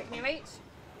one that's in your reach.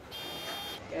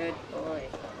 Good boy.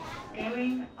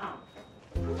 Going up.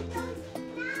 So,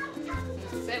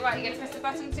 right, you're going to press the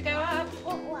button to go up.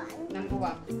 What one? Number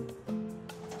 1.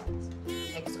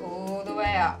 Takes all the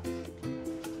way up.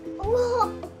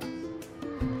 Whoa!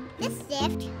 This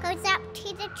lift goes up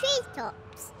to the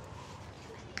treetops.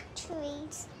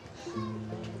 Trees.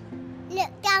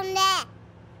 Look down there.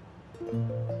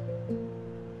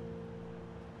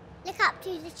 Look up to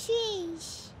the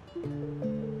trees.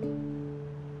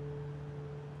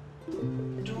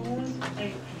 Doors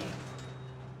open.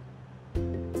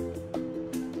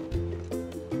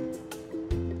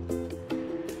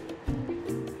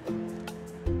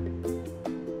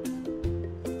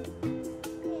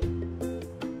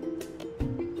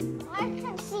 I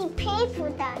can see people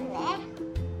down there.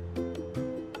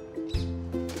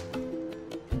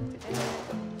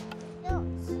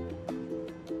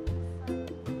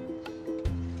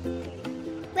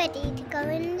 Ready to go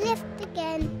in the lift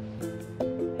again.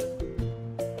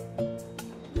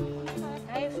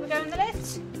 Okay, if we go in the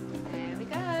lift. There we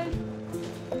go.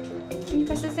 Can you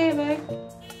press the 0?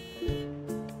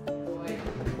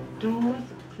 Doors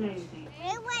closing.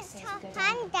 It went up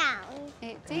and down.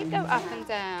 It did go up and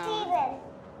down. Steven.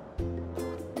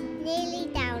 Nearly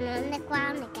down on the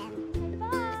ground again.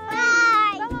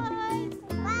 Bye. Bye. Bye.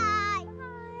 Bye.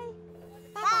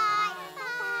 Bye. Bye.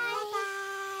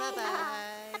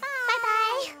 Bye-bye.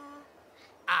 Bye-bye.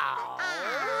 Oh.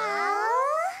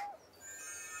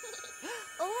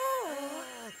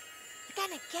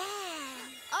 Again.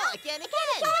 Oh, again.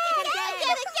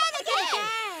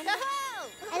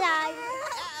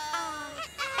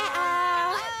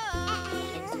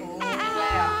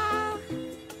 Hello.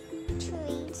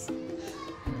 Trees.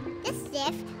 This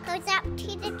lift goes up to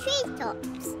the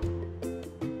treetops.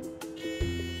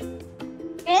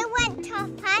 It went up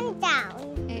and down.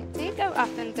 It did go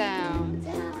up and down.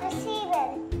 I see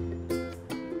them.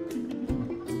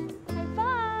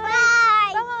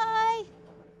 Bye. Bye. Bye.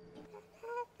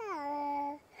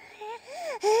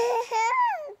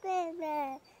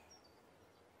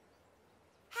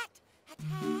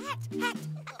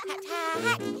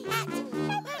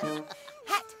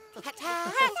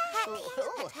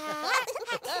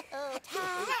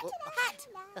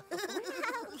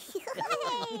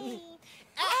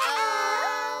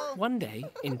 One day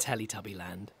in Teletubby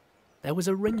Land, there was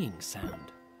a ringing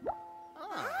sound.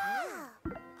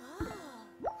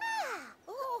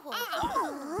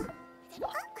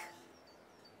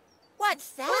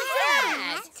 What's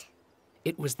that?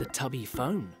 It was the Tubby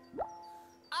phone.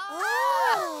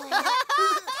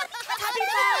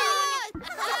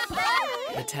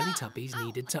 The Teletubbies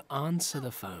needed to answer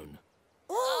the phone.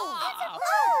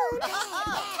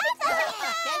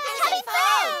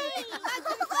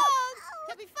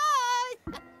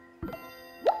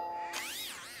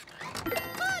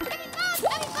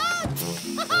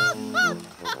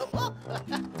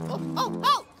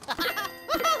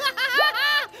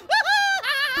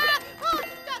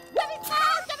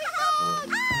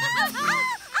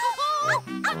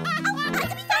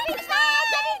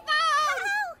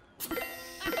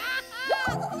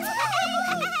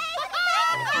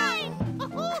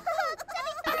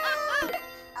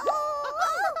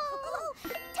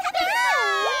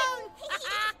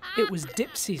 It was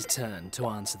Dipsy's turn to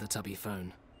answer the Tubby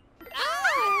phone.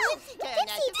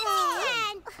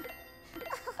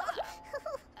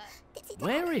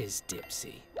 Where is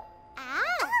Dipsy?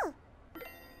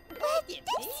 Where's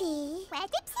Dipsy?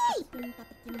 Where's Dipsy?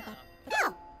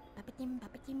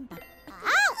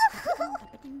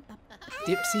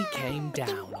 Dipsy came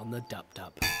down on the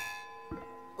Dub-Dub.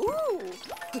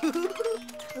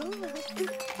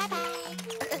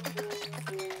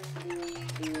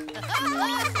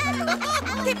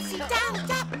 Dipsy down,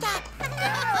 Dub-Dub.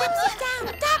 Dipsy down,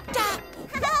 Dub-Dub.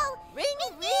 Ring.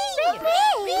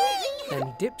 Then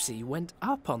Dipsy went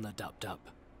up on the Dub-Dub.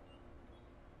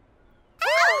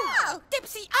 Oh!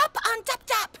 Dipsy up on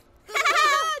Dub-Dub.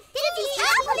 Dipsy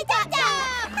up on the Dub-Dub.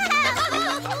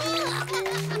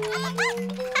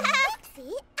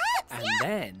 And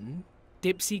then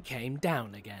Dipsy came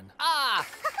down again.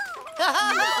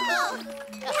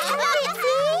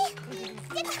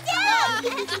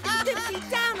 Dipsy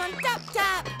down on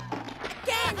Dub-Dub.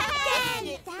 Again.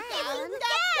 Down.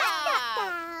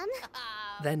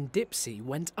 Then Dipsy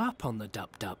went up on the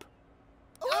Dub-Dub.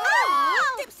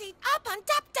 Oh! Dipsy up on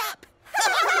Dub-Dub.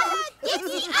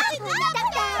 Dipsy up on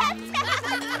Dub-Dub.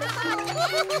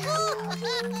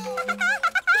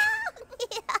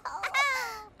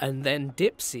 And then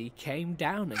Dipsy came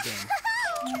down again.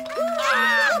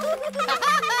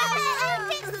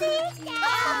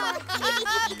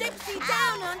 Dipsy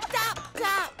down on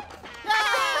Dub-Dub.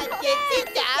 Dipsy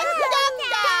down,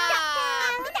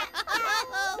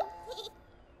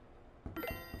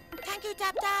 Thank you,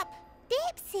 Dub-Dub.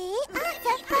 Dipsy,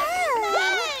 answer phone.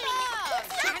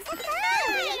 Dipsy, answer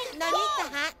phone. No need the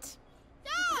hat.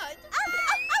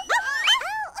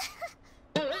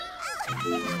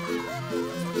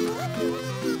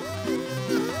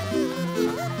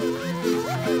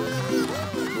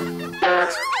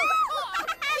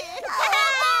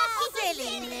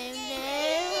 Silly Noo-Noo.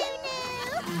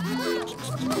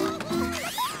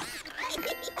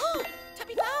 Oh,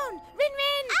 Tubby phone. Ring.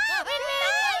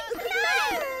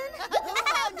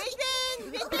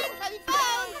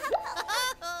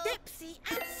 Dipsy,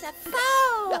 answer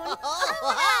phone.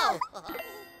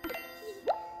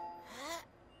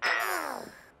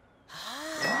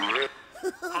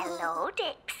 Hello,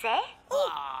 Dipsy.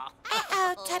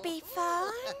 Uh-oh, Tubby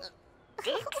phone.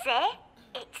 Dipsy,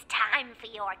 it's time for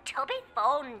your Tubby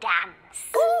phone dance.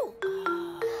 Ooh.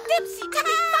 Dipsy,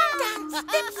 Tubby phone dance.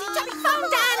 Dipsy, Tubby phone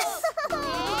dance.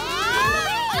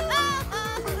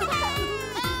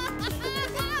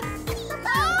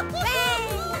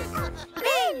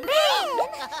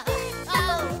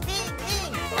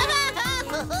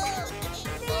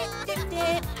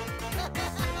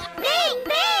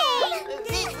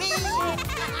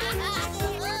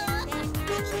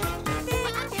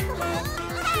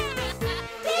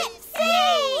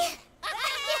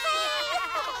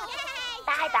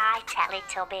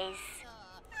 Teletubbies.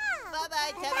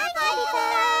 Bye-bye, Teletubbies.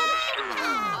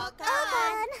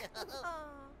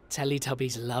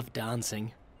 Teletubbies love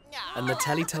dancing, and the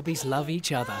Teletubbies love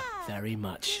each other very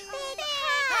much.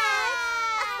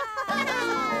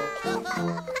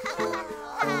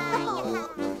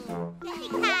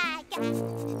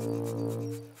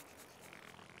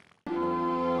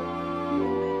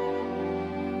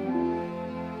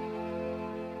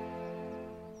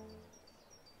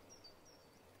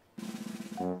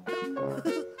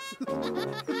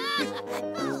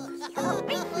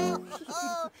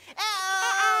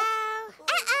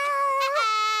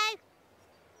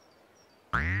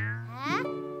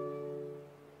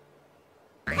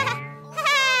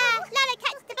 Laa-Laa,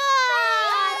 catch the ball!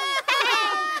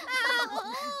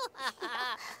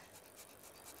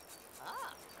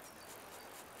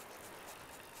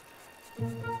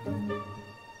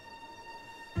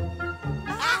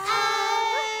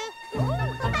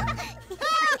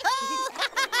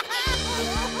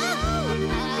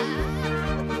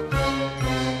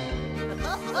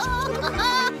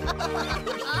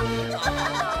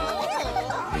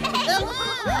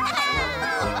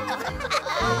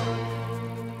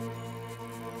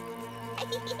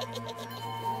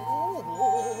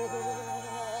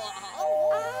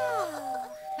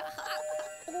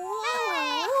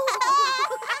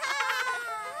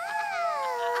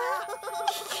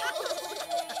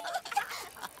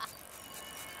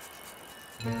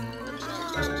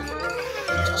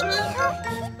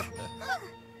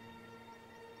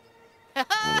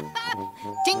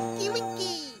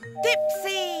 Tinky-Winky.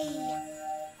 Dipsy!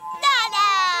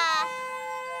 Laa-Laa!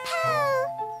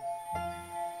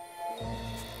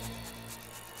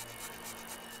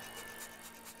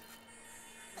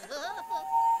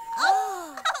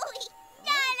 Oh!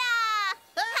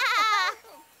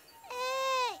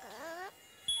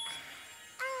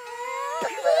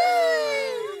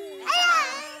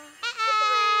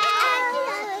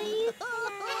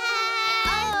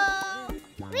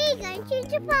 We're going to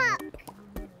the park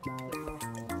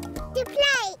to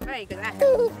play. Very good.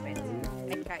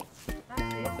 Okay.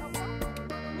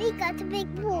 We got a big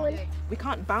ball. We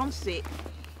can't bounce it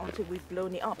until we've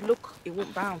blown it up. Look, it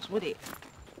won't bounce, would it?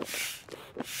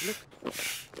 Look.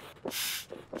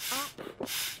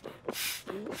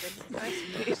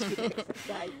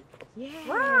 Yeah.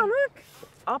 Wow, look.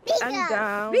 Up Bigger. and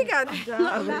down. Bigger. up, Not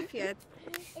down. enough yet.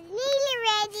 It's nearly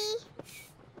ready.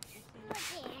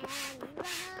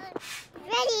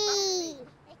 Ready.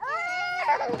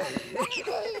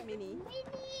 Mini.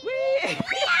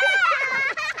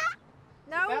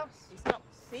 No? It's not,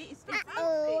 see, it's still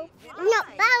Oh,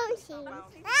 bouncing. not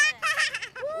bouncing.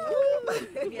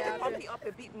 Yeah, pump it up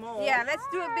a bit more. Yeah, let's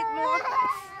do a bit more.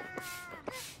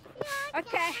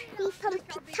 Okay. We pump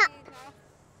it up.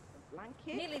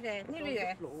 Blanket. Nearly there, nearly on the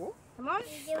there. floor. Come on.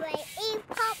 The way you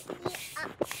pump it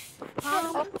up.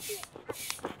 Pump.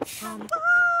 Pump. Pump.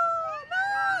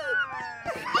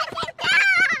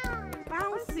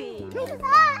 Bouncy.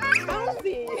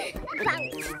 Bouncy.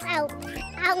 Bounce, bounce,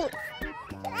 bounce.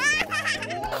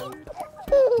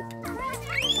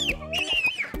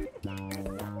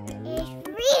 It's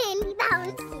really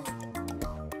bouncy.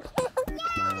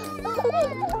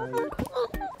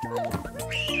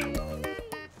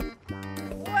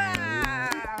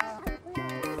 Wow.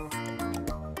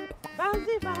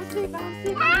 Bouncy, bouncy,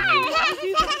 bouncy, bouncy, bouncy,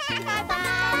 bouncy.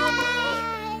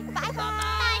 Bye-bye.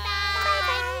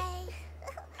 Bye-bye.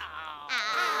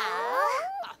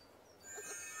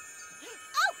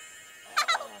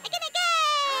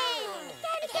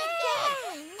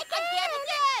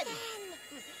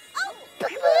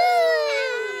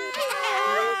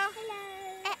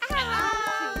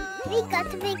 We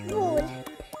got a big ball.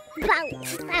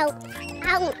 Bounce, bounce,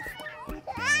 bounce.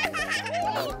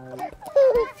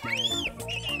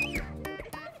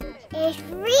 It's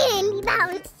really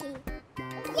bouncy.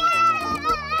 Bye-bye.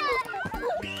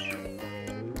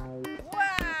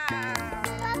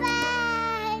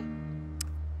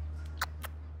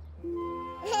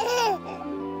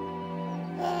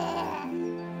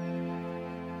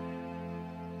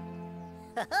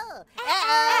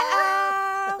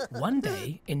 One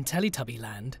day, in Teletubby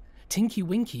Land,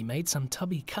 Tinky-Winky made some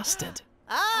tubby custard.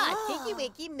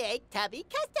 Tinky-Winky made tubby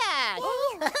custard.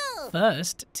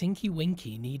 First,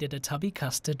 Tinky-Winky needed a tubby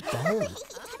custard bowl.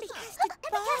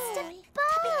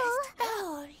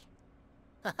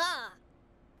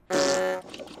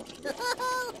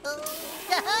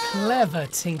 Clever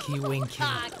Tinky-Winky.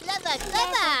 Clever,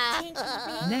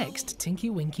 clever. Next,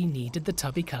 Tinky-Winky needed the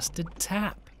tubby custard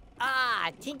tap.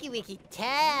 Tinky-Winky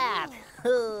tap.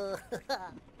 Oh.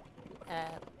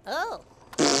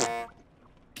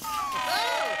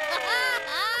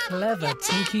 Clever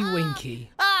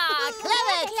Tinky-Winky. Ah,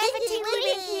 clever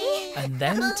Tinky-Winky. And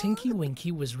then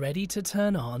Tinky-Winky was ready to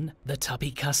turn on the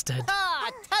tubby custard. Ah,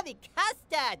 tubby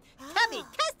custard. Tubby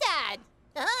custard.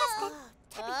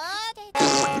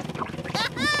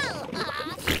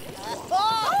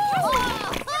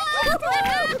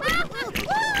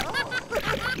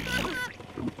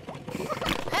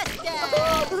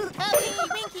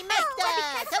 Tinky-Winky mustard.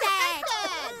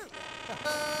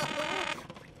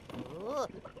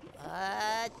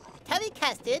 Tubby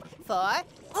custard for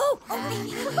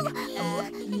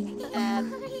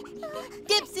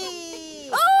Dipsy.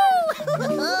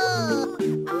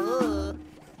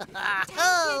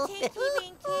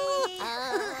 Tinky-Winky.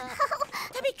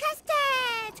 Tubby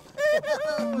custard.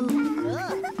 Tubby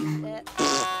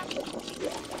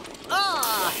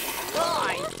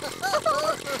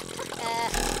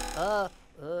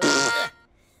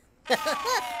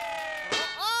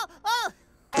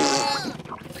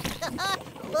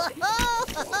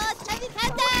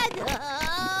custard!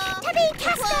 Tubby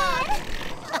custard.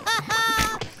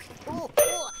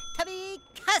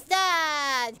 Tubby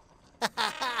custard!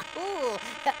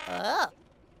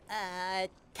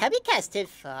 Tubby custard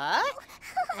for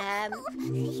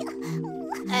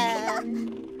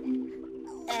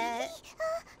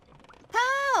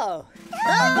Pow!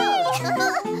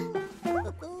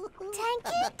 Thank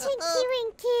you,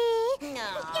 Tinky-Winky. No.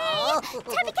 Yay!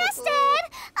 Tubby custard.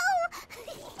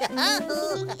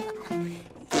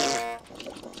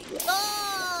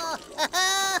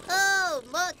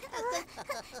 More custard.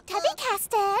 Tubby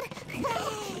custard.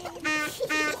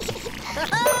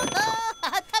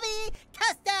 Tubby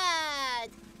custard!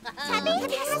 Tubby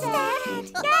custard.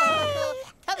 Yay!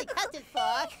 Tubby custard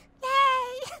for Yay!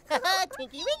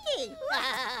 Tinky-Winky!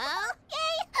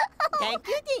 Yay! Thank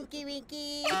you,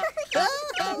 Tinky-Winky!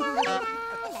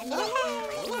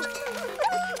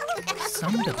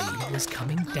 Somebody was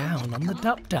coming down on the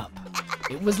dub-dub.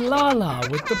 It was Laa-Laa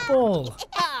with the ball.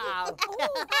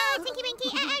 Tinky-Winky,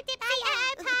 Dipsy,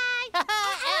 Pie.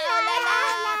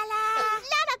 Laa-Laa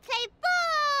play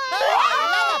ball!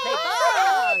 Laa-Laa play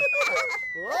ball!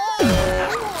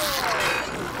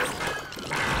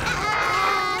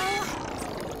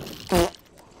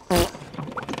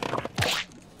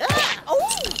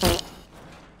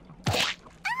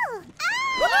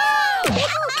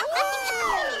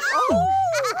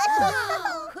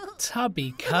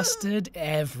 Tubby custard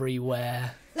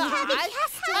everywhere. Tubby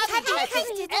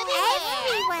custard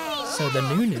everywhere. So the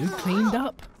Noo-Noo cleaned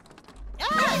up.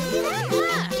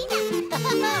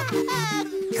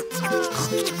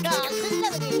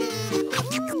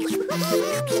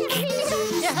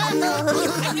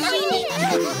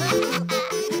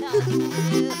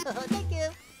 Thank you.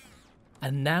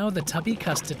 And now the tubby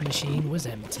custard machine was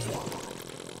empty.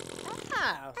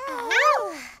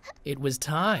 It was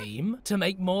time to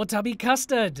make more tubby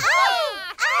custard.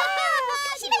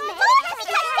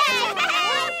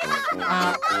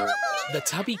 The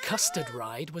tubby custard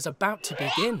ride was about to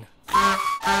begin.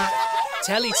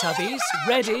 Teletubbies,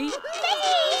 ready?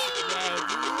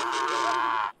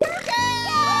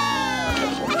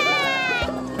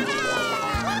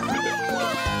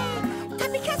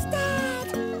 Tubby custard.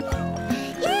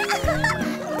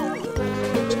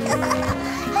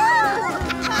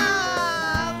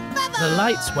 The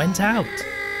lights went out.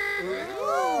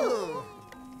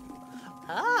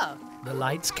 The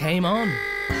lights came on.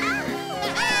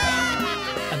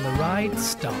 And the ride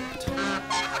stopped.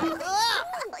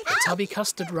 The tubby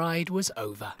custard ride was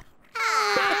over.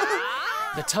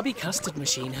 The tubby custard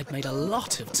machine had made a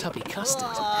lot of tubby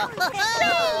custard.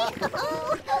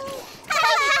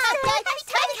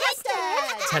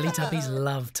 Teletubbies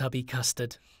love tubby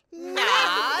custard.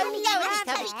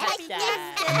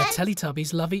 And the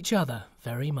Teletubbies love each other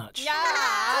very much.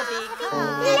 Love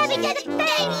each other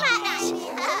very much.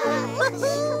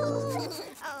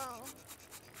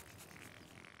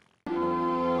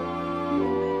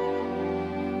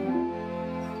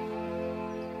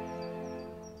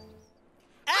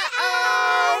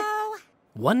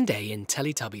 One day in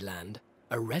Teletubbyland,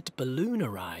 a red balloon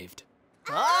arrived.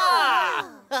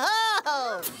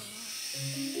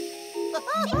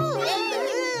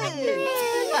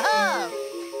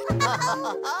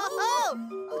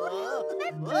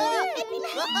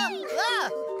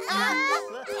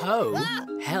 Poe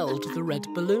held the red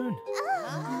balloon.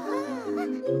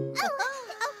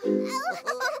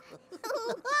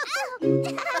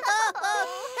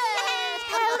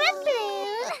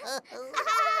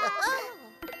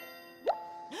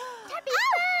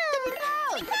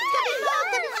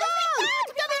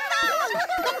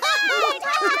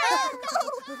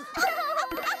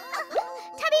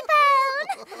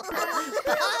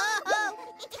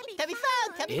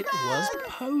 It was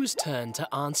Poe's turn to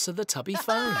answer the tubby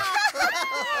phone.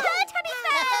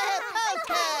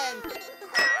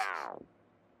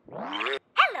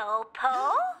 Hello,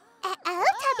 Paul. Hello,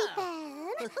 Tubby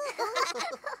Phone.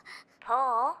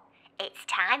 Paul, it's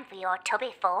time for your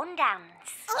tubby phone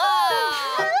dance.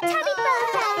 Oh, Tubby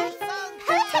Phone dance.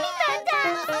 Tubby Phone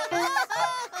dance.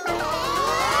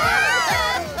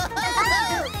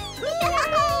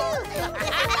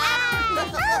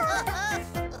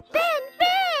 Ben,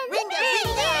 Ben. Ring it.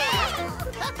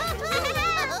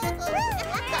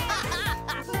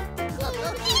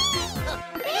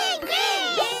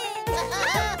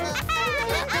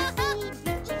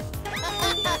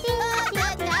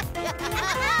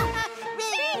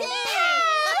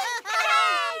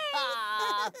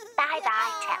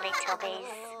 Bye-bye,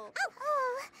 Teletubbies.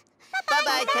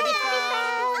 Bye-bye, Tubby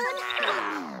Phone.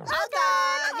 Well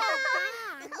done.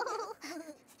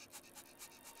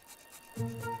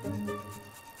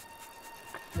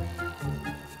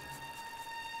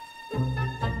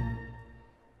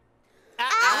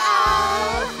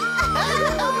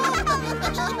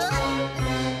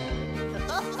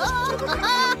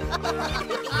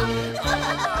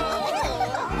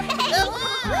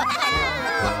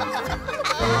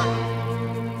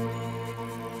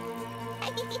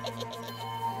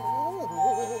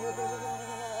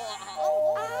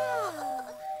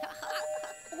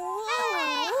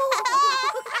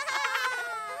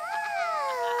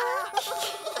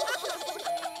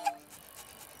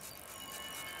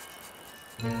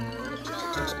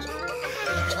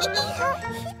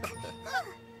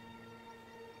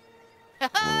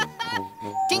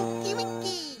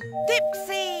 Tinky-Winky.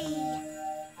 Dipsy.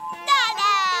 Laa-Laa.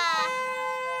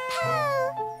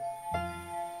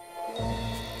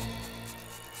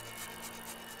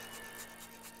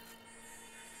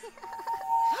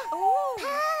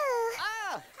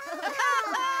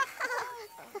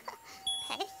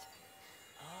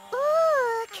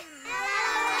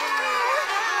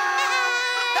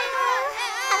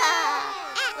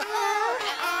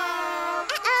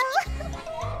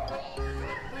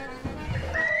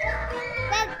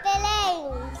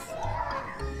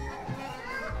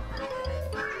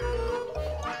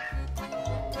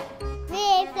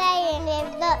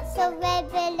 Lots of red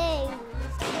balloons.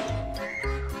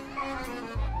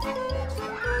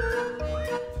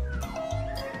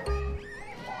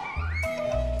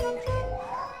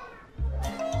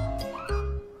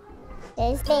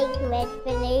 There's big red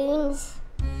balloons.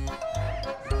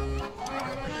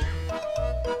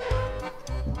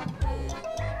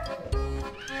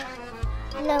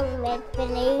 Long red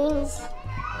balloons.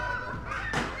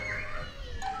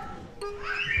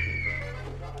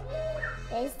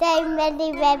 There's so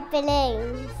many red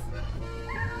balloons.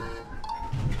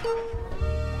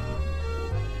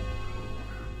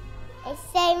 It's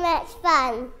so much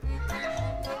fun.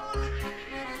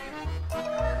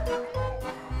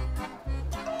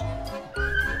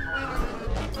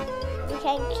 You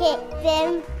can kick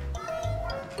them.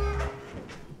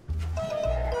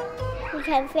 You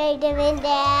can throw them in the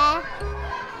air.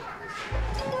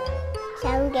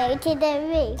 Some go to the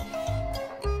roof.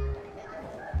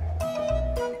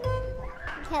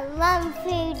 Can run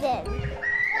through them.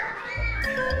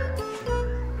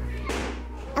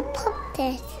 I popped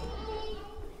it.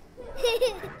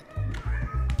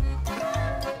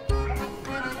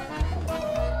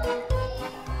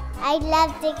 I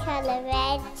love the colour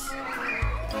red.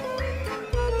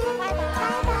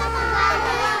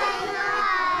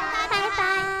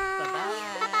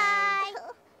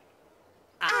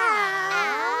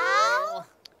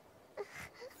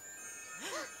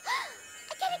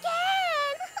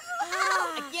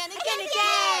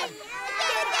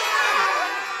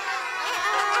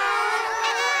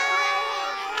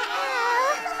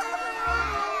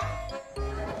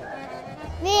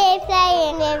 We're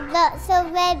playing with lots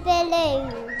of red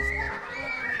balloons.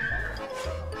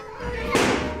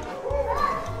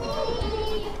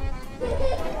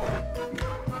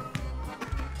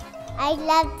 I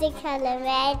love the colour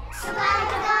red.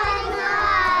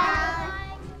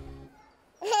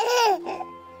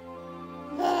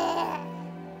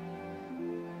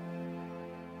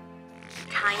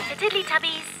 Time for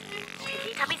Tiddly-Tubbies.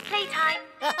 Tiddly-Tubbies playtime.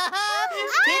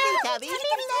 Tiddly-Tubbies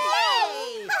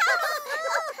play.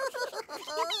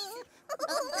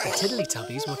 The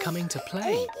Tiddly-Tubbies were coming to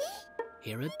play.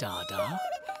 Here are Dada,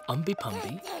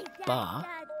 Umby-Pumby, Bar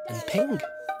and Ping.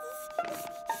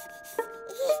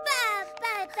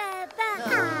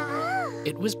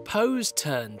 It was Poe's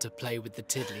turn to play with the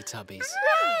Tiddly-Tubbies.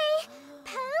 Hooray!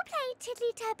 Poe played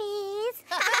Tiddly-Tubbies.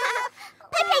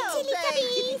 Poe played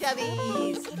Tiddly-Tubbies.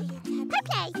 Tiddly-Tubbies. Poe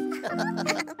played.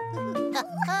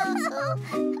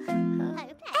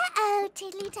 Uh-oh,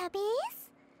 Teletubbies.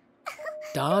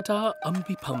 Dada,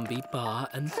 Umby-Pumby, Bar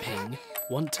and Ping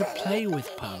want to play with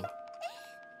Po.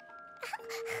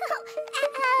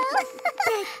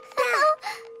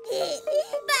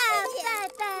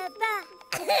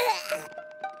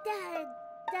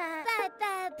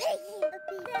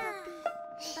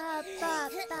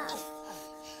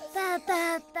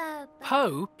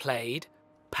 Po played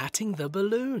patting the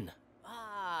balloon.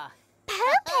 Po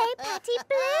played Patty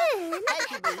Balloon.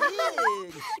 Patty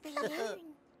Balloon.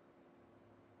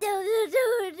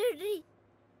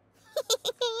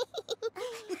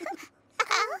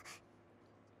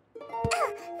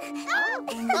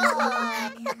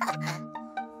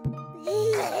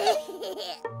 Hey!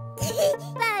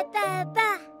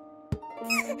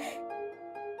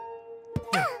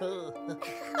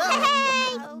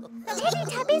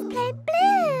 Teletubbies play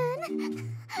balloon.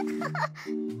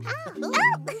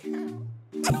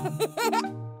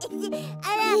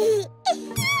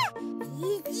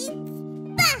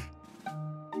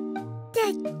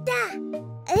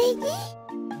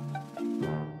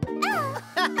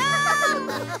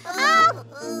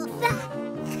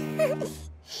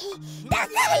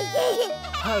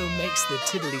 Po makes the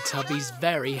Tiddly-Tubbies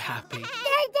very happy.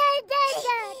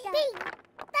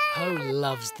 Po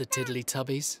loves the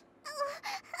Tiddly-Tubbies.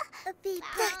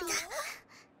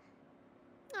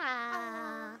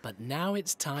 But now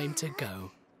it's time to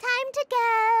go. Time to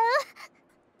go.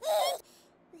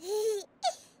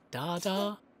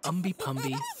 Dada,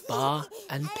 Umby-Pumby, Bar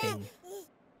and Ping.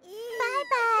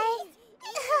 Bye-bye.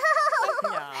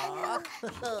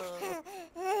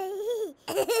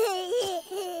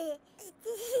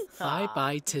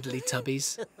 Bye-bye,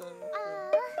 Tiddly-Tubbies.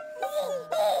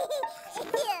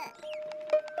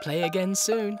 Play again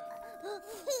soon.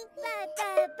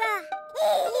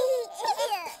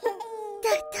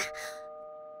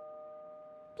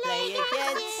 Play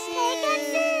again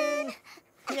soon.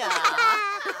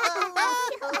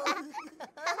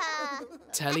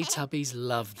 Teletubbies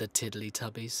love the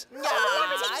Tiddly-Tubbies.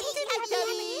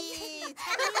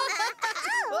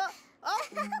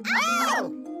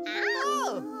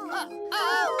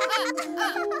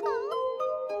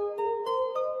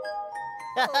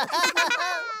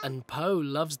 And Po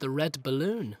loves the red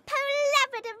balloon. Po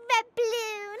loved a red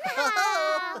balloon.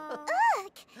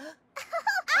 Look.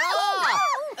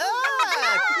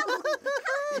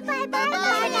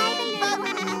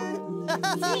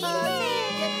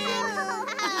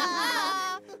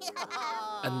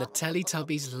 And the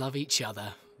Teletubbies love each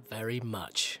other very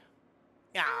much.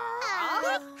 Big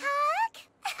hug.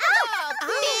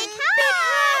 Big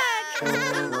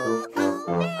hug.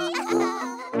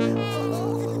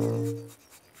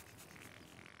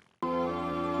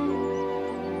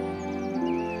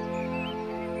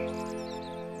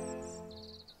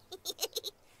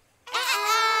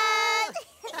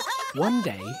 One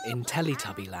day in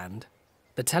Teletubbyland,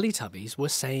 the Teletubbies were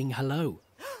saying hello.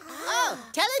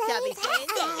 Teletubbies.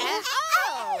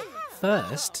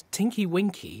 First,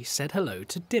 Tinky-Winky said hello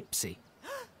to Dipsy.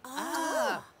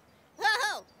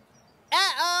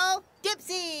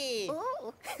 Dipsy.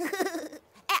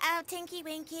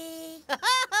 Tinky-Winky.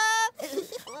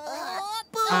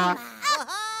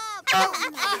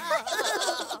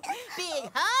 Big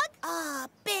hug. Oh,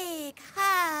 big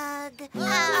hug.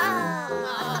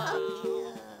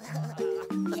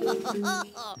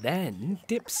 Then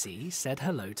Dipsy said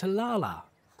hello to Laa-Laa.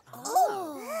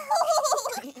 Oh,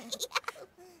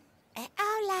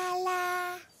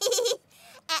 Laa-Laa.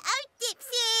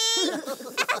 Dipsy.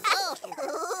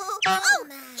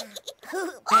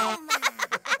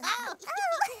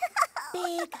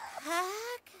 Big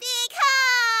hug. Big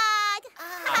hug.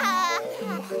 Big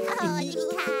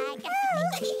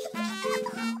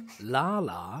hug.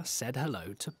 Laa-Laa said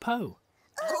hello to Po.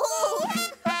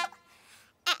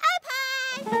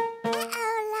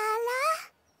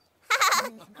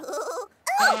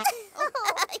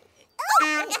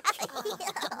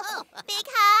 Big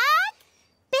hug.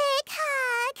 Big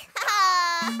hug.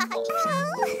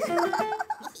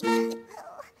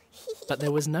 But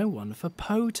there was no one for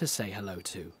Po to say hello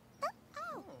to.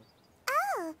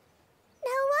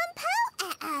 No one Po.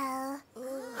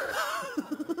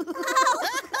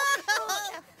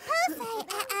 Po say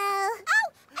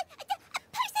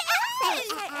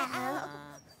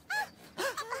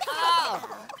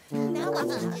No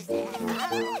one's going to say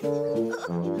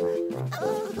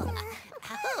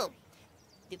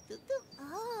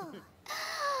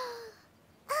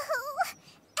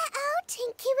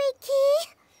Tinky-Winky.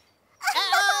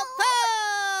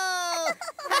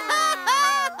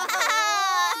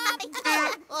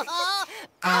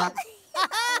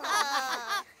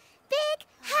 Big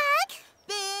hug.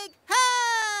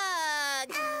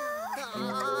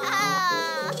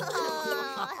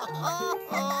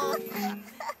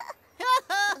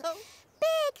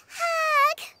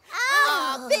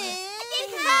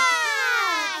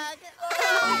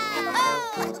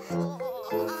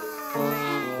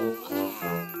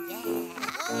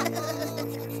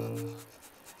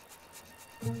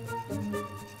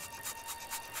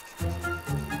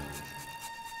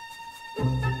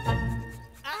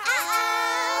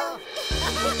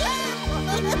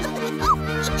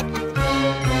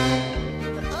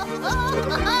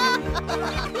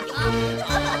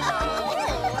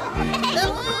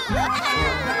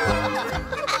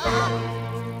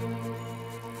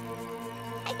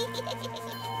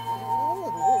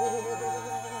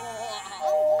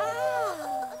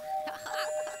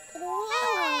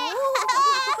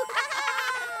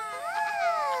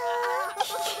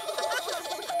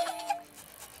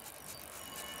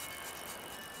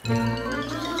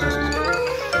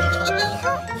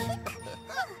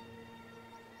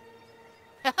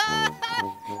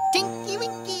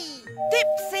 Tinky-Winky.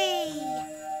 Dipsy!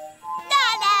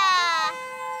 Laa-Laa!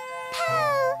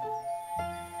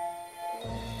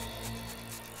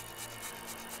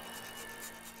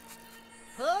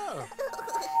 Oh.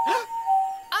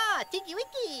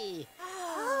 Tinky-Winky.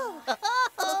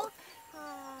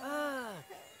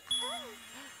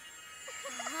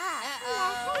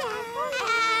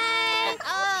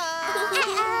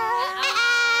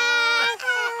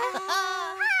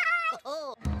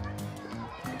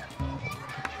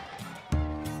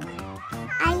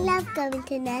 I love going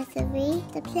to nursery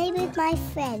to play with my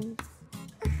friends.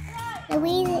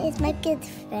 Louisa is my good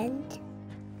friend.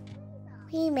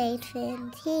 We made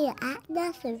friends here at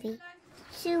nursery.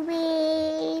 Should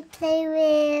we play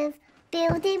with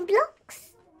building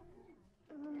blocks?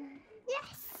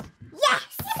 Yes!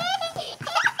 Yes!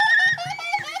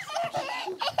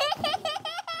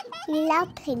 We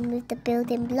love playing with the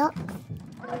building blocks.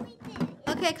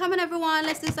 Okay, come on everyone,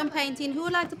 let's do some painting. Who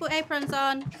would like to put aprons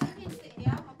on?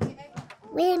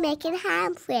 We're making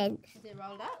handprints. Is it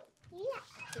rolled up? Yeah.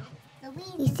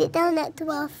 We sit down next to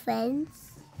our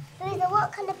friends. Louisa,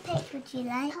 what kind of paint would you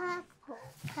like? Purple.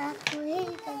 Purple.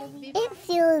 It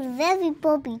feels very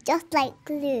bobby, just like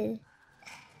glue.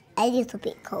 A little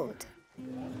bit cold.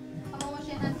 Come on, wash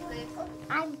your hands, please.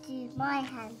 I'm doing my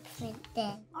handprint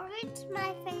then. Orange is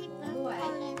my favourite Go away.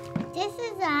 colour. This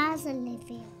is ours,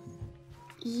 Olivia.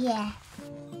 Yeah.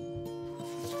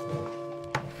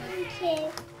 Thank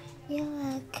you. You're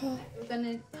welcome. We're going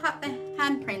to cut the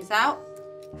handprints out.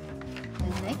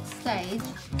 The next stage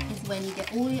is when you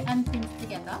get all your handprints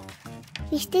together.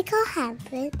 We stick our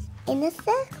handprints in a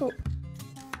circle.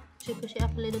 Should push it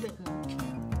up a little bit more.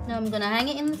 Now I'm going to hang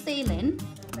it in the ceiling.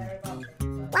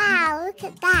 Wow, look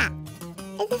at that.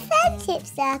 It's a friendship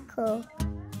circle.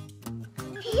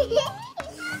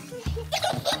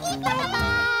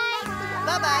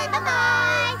 Bye-bye.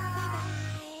 Bye-bye.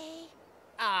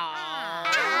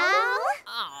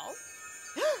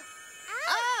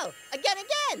 Oh, again.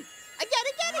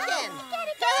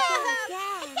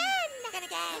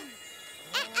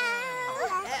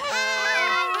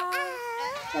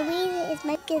 Louisa is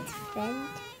my good friend.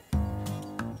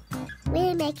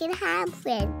 We're making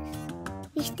handprints.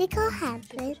 We stick our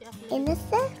handprints in a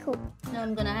circle. Now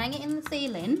I'm going to hang it in the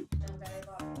ceiling.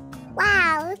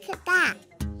 Wow, look at that.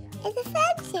 It's a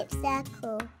friendship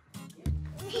circle.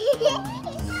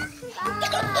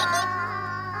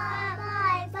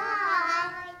 Bye, bye.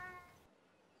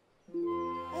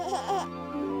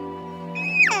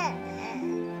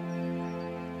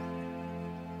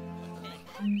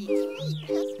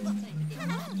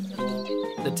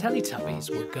 The Teletubbies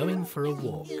were going for a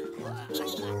walk.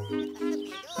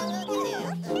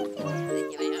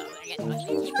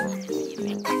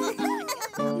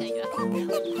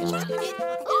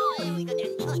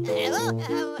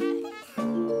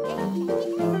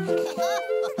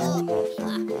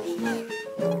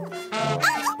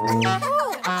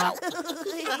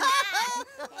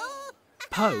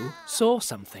 Po saw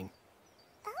something.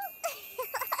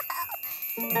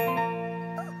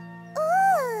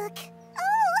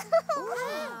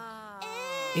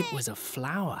 It was a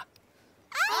flower.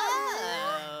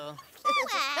 Oh.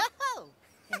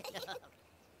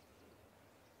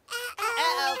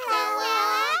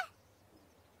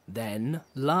 Then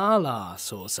Laa-Laa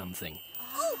saw something.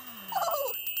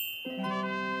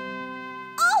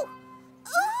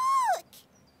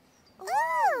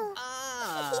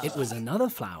 It was another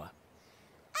flower.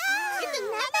 It's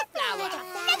another flower.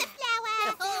 Another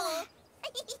flower.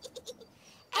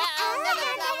 Another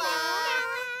flower.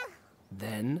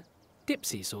 Then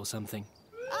Dipsy saw something.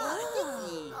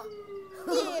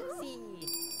 Dipsy.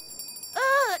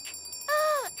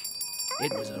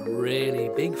 It was a really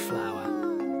big flower.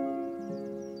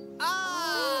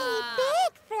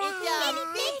 Big flower. It's a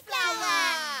big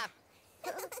flower.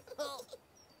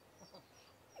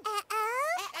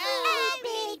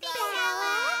 Big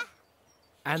flower.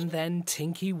 And then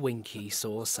Tinky-Winky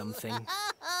saw something.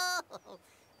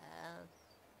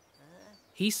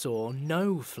 He saw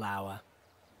no flower.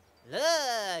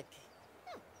 Look.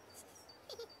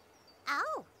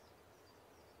 Oh.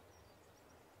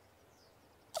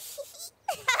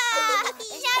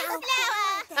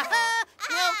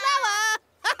 No flower.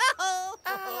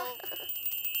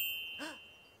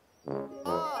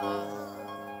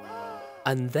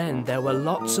 And then there were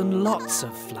lots and lots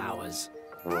of flowers.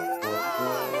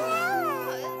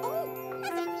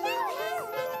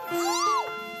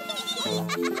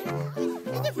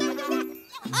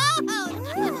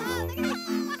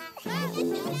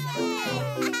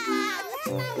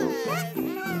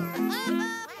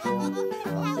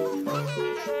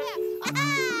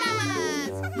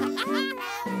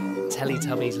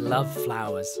 Teletubbies love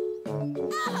flowers.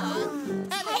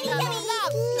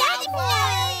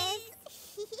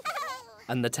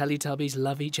 And the Teletubbies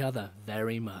love each other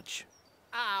very much.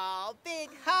 Oh, big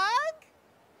hug.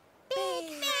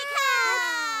 Big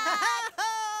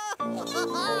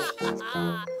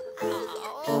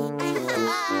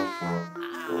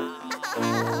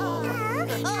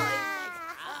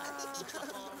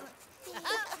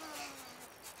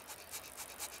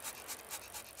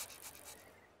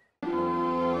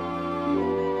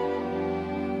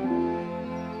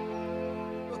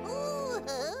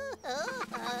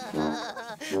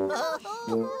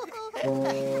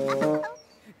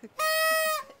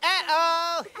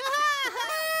Uh-oh.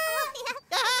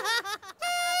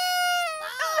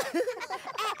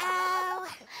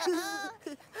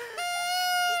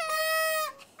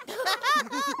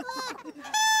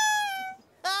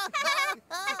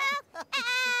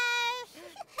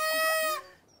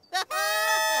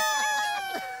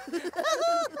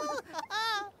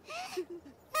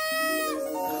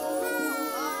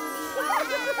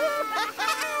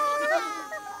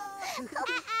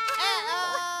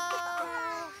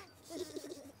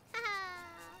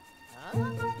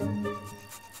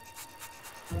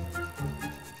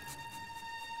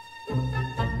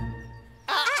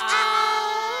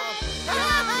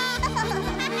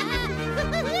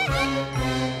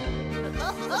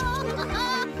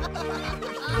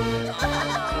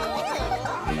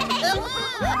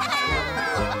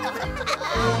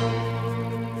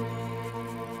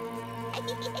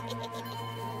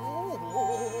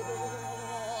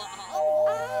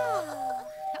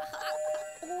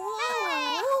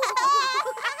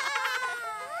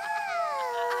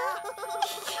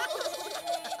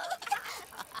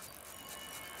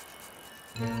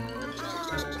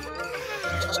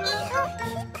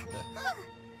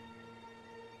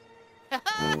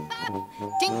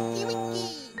 Tinky-Winky.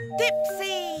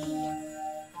 Dipsy.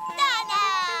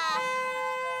 Laa-Laa.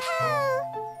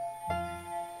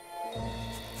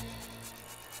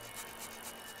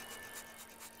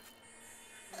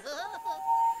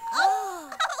 Oh,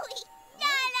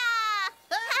 Laa-Laa.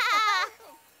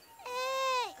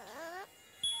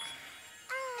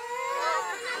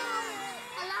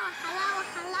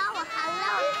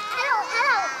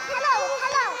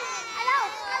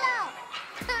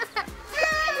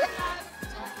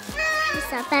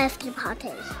 It's our birthday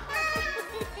party.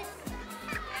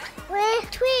 We're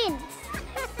twins.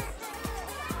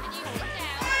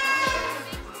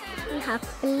 We have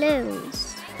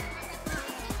balloons.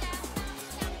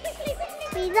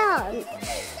 We dance.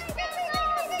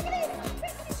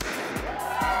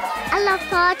 I love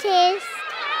parties.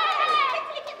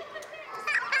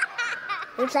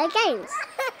 We play games.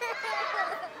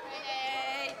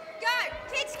 Go!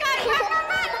 Kids, go!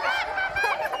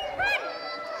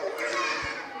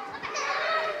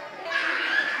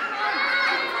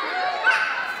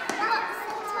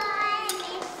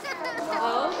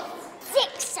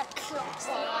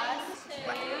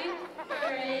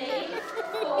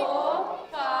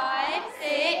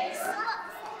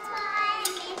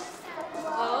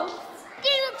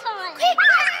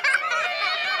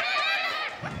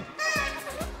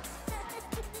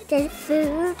 There's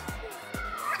food.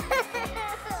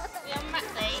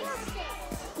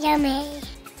 Yummy.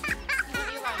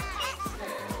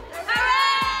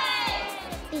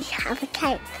 We have a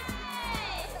cake.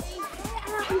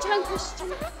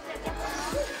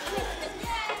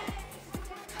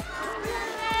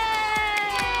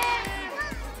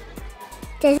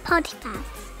 There's party bags.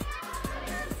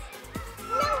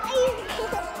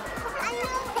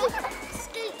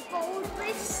 Skateboard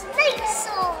with snakes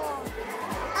on.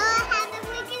 I have a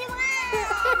wiggly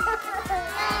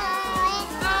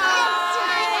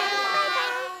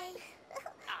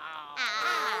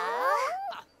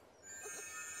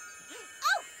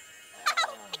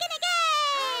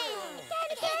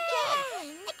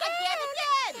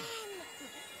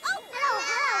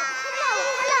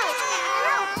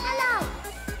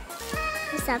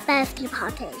It's our birthday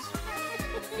party.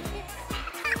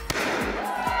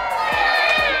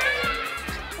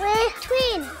 We're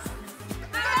twins.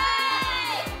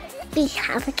 We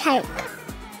have a cake.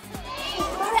 Throw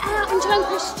it out and try and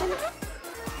question.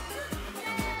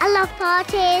 I love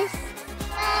parties.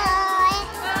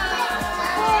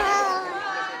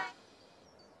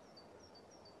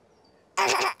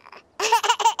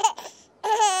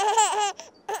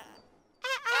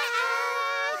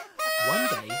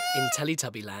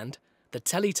 Teletubbyland, the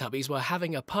Teletubbies were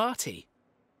having a party.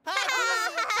 Party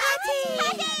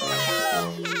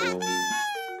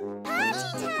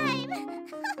time!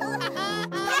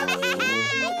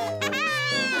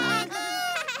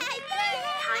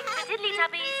 Time for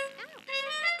Tiddly-Tubbies.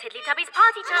 Tiddly-Tubbies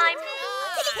party time.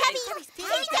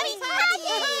 Tiddly-Tubbies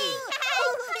party!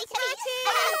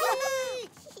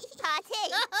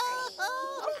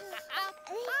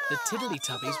 The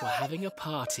Tiddly-Tubbies were having a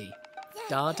party.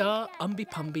 Dada,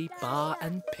 Umby-Pumby, Bar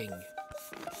and Ping.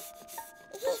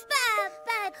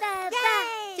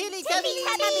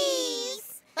 Tiddly-Tubbies!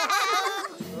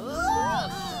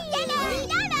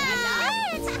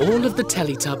 All of the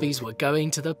Teletubbies were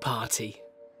going to the party.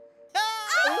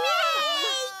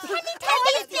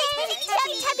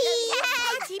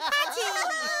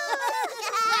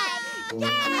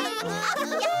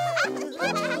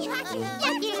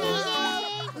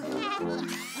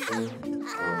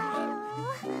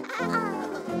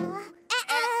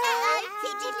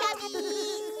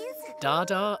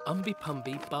 Dada,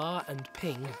 Umby-Pumby, Bar and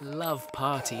Ping love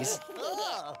parties.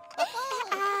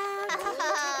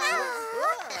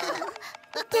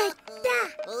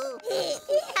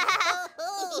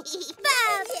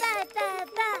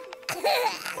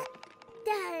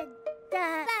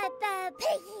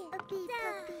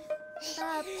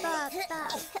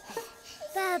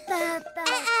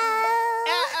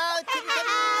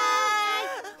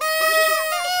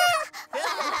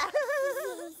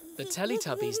 The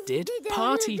Teletubbies did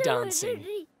party dancing.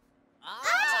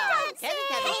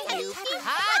 Teletubbies do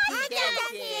party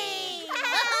dancing.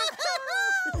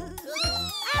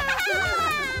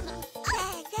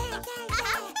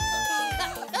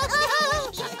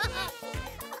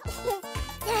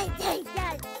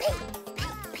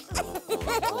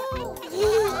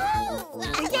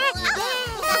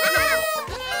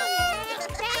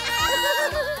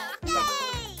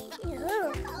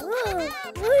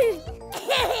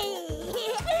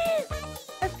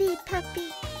 Puppy,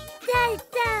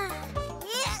 Dada.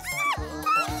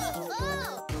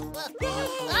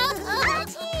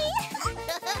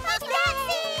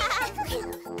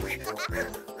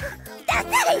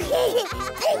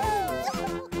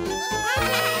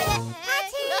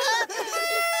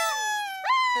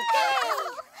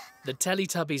 The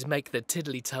Teletubbies make the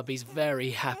Tiddly-Tubbies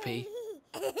very happy.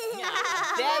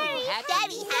 Very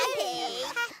happy.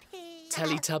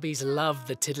 Teletubbies love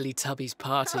the Tiddly-Tubbies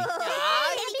party.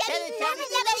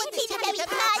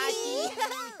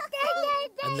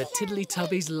 And the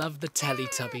Tiddly-Tubbies love the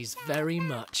Teletubbies very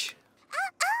much.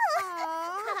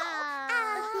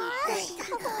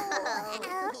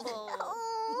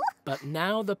 But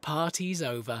now the party's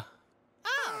over.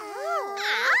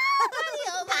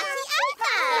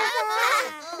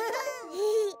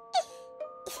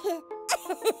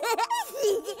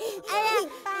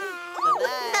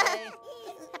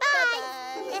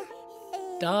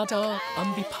 Dada,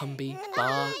 Umby-Pumby,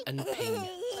 Bar and Ping.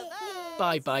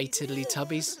 Bye-bye,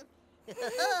 Tiddly-Tubbies.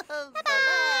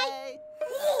 Bye-bye.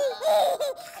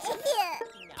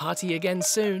 Party again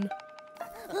soon.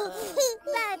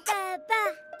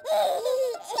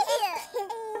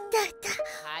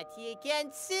 Party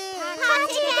again soon.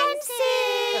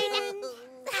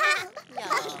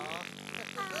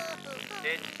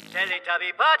 It's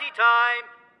Teletubby party time.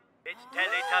 It's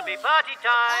Teletubby party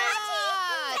time.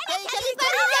 Teletubby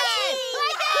party time.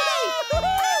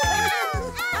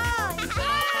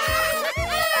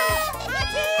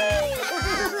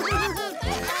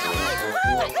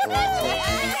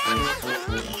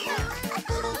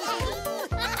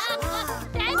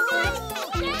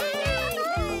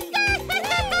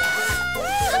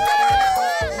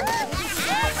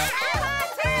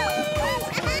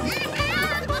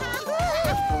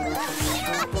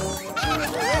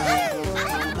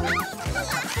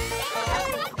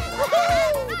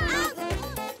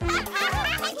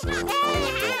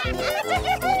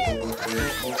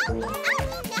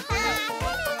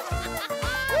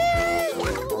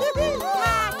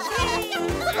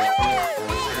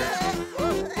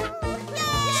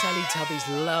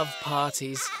 Teletubbies love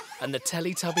parties, and the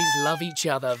Teletubbies love each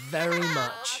other very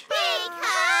much.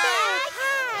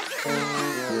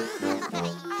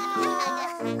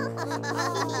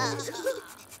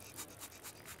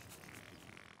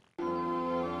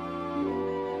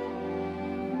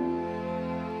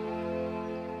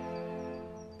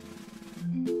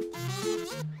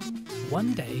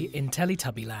 One day in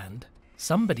Teletubbyland,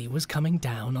 somebody was coming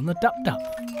down on the Dup-Dup.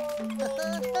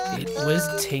 It was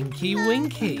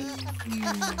Tinky-Winky.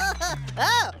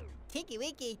 Oh,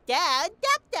 Tinky-Winky down,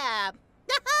 Dup-Dup.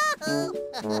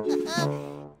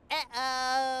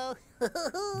 Uh-oh.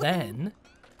 Then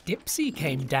Dipsy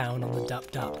came down on the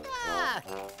Dup-Dup.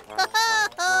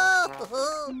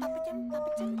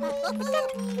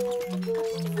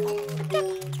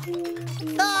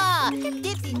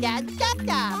 Dipsy down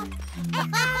Dup-Dup.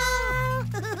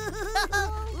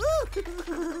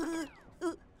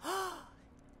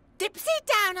 Dipsy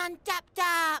down on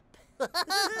Dup-Dup.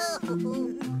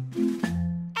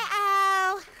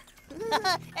 Uh-oh.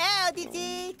 Oh,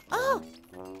 Dipsy. Oh.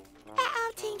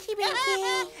 Uh-oh,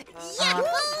 Tinky-Winky.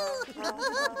 Yahoo!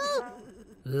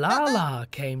 Laa-Laa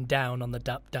came down on the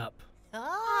Dup-Dup.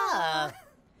 Oh.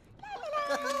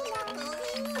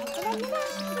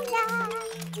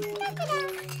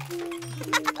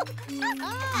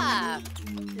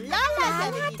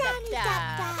 Laa-Laa down on Dup-Dup.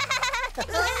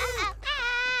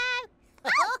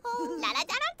 Laa-Laa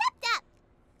down on Dup-Dup.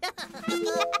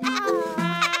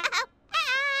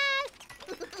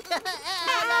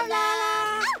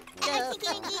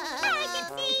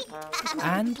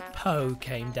 And Po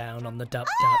came down on the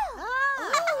Dup-Dup.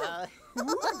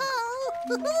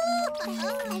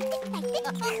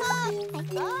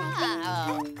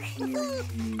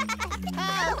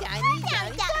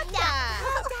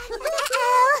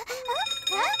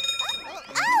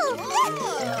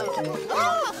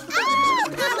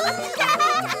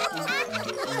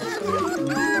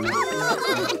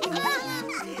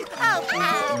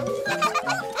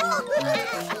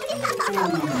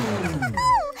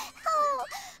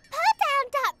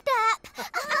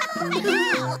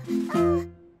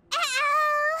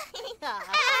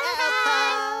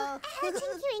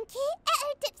 Tinky-Winky,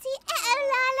 Dipsy,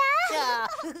 Laa-Laa.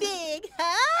 Big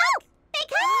hug. Big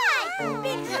hug!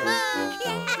 Big hug!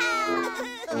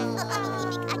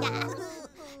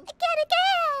 Again!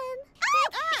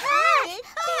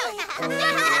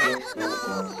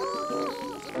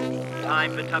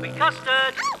 Time for tubby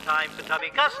custard. Time for tubby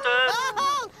custard.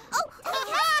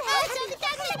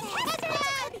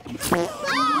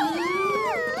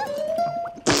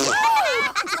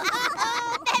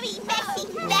 Very messy.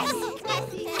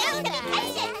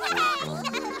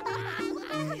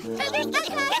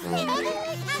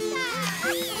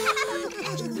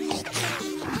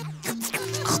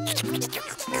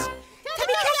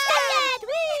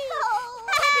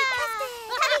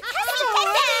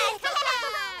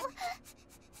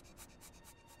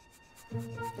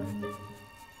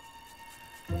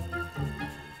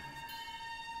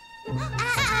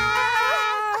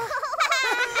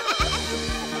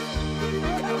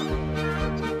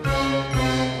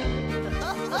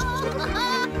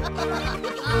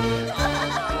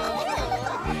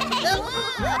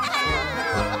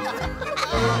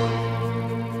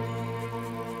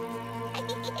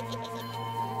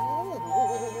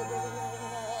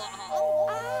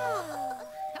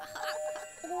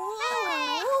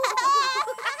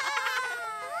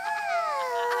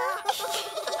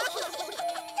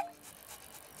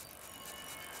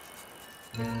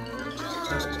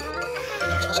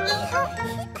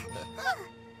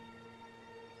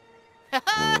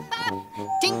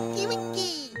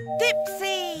 Tinky-Winky.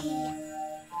 Dipsy!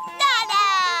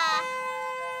 Laa-Laa!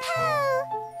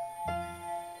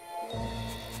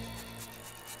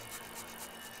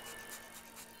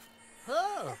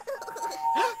 Oh.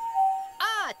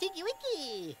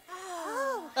 Tinky-Winky.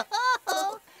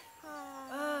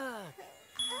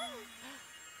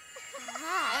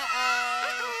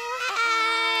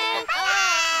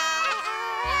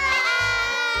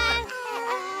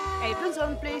 Aprons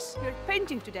on, please. You're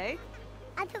painting today.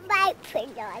 I put my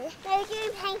print on. They're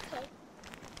doing painting.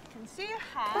 Can see your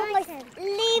hand.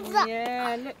 Leaves up.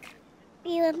 Yeah, look.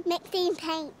 We were mixing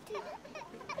paint.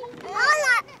 I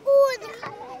like all the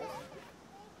colours.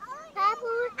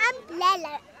 Purple and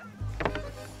lilac.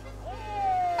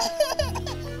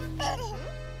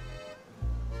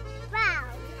 Brown.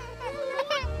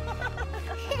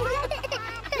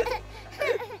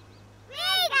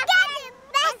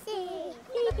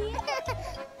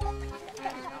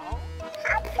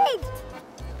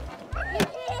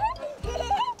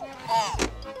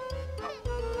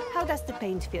 How does the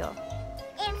paint feel?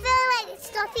 It feels like it's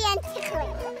stuffy and tickly.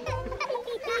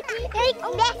 It's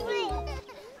messy.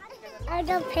 I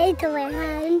got paint on my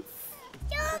hands.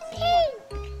 Don't pink.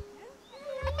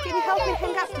 Can you help me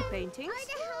hang up the paintings?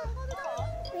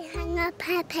 We hung up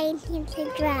our painting to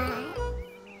dry.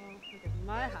 Look at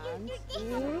my hands.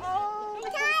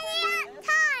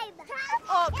 Time!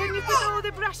 Oh, can you put all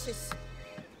the brushes?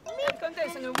 It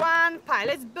contains in one pile.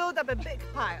 Let's build up a big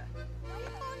pile.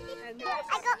 And I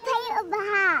got paint on my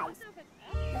hands.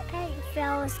 The paint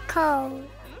feels cold.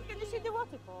 can you see the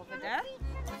waterfall over there?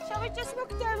 Shall we just look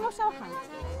there and wash our hands?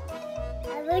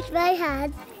 I wash my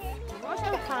hands. Wash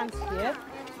our hands here.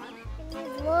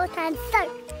 Water and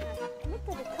soap.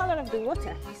 Look at the colour of the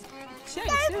water. It's showing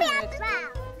soon.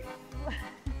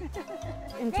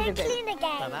 Into the bin. Clean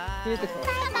again. Bye-bye. Beautiful.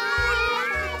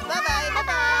 Bye-bye. Bye-bye.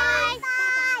 Bye-bye.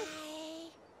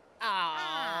 Oh.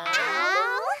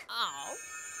 Oh.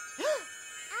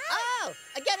 Oh.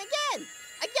 Again.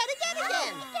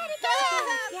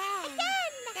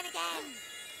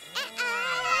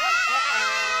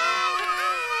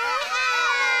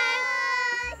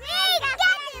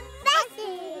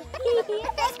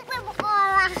 Let's put all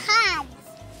our hands.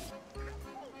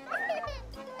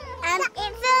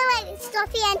 It feels like it's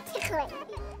stuffy and tickling.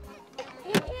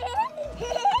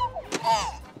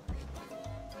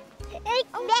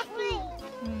 It's messy.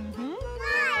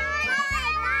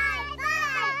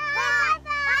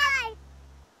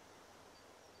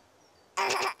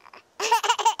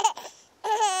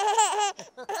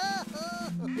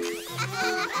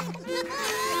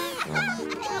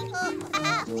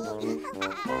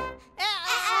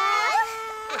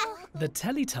 The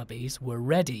Teletubbies were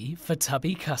ready for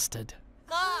Tubby Custard.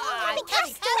 Tubby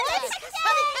custard.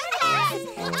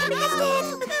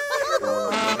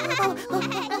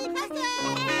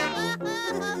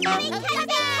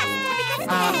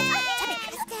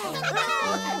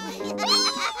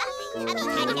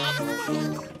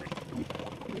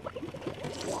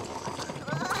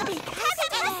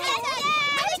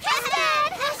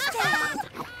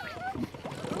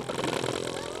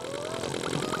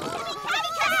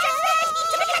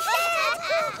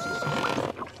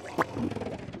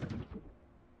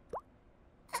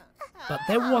 But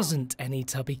there wasn't any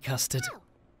Tubby Custard.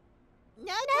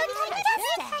 No,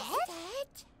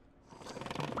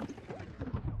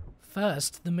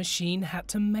 First, the machine had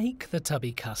to make the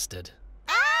Tubby Custard.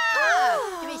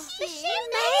 The machine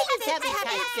made the Tubby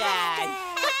custard.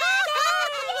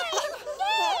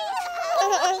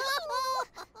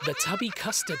 The Tubby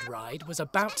Custard ride was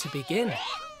about to begin.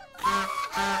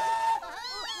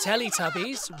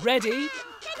 Teletubbies, ready?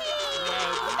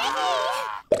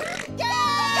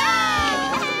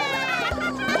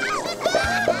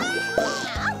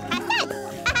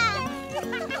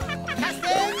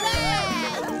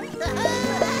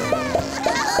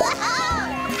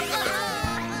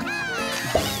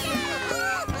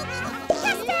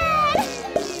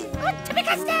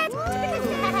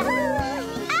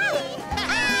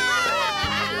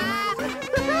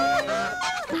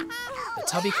 The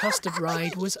Tubby Custard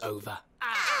ride was over.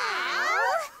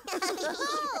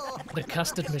 The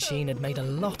custard machine had made a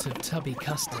lot of Tubby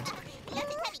Custard.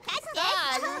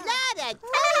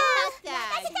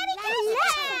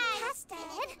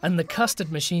 And the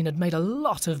custard machine had made a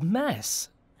lot of mess.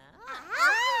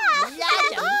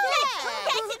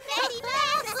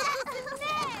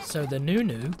 So the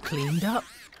Noo-Noo cleaned up.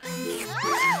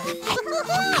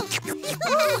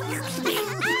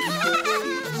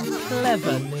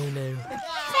 Clever Noo-Noo.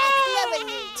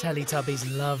 Teletubbies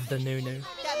love the Noo-Noo.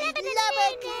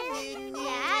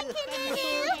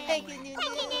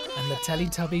 And the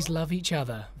Teletubbies love each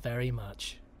other very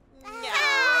much.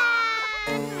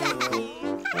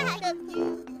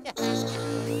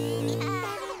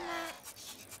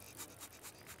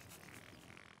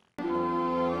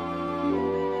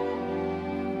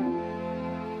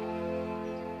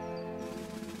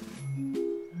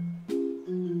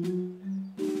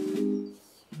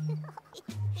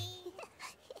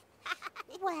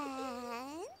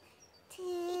 One,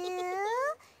 two,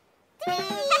 three.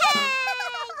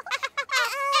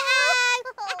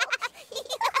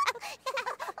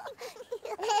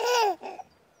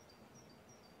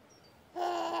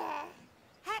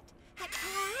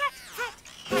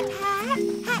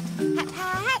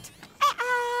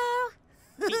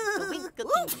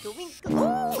 Winkle, winkle.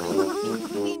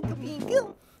 Winkle,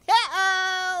 winkle.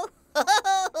 Uh-oh.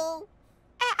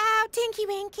 Uh-oh,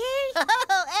 Tinky-Winky.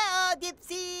 Uh-oh,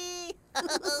 Dipsy.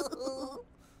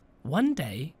 One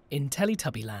day, in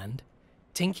Teletubbyland,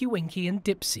 Tinky-Winky and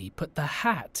Dipsy put the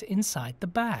hat inside the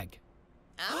bag.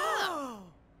 Oh.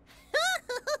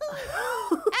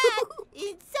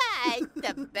 Inside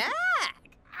the bag.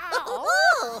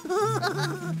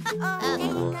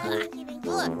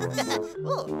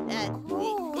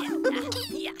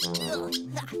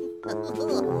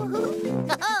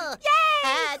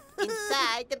 Hat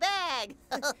inside the bag.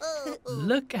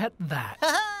 Look at that.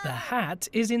 The hat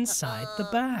is inside the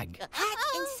bag. Hat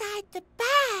inside the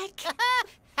bag.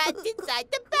 Hat inside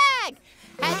the bag.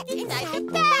 Hat inside the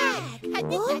bag. Hat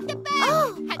inside the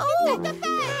bag. Hat inside the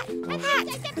bag. Hat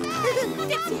inside the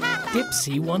bag.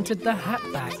 Dipsy wanted the hat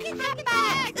back.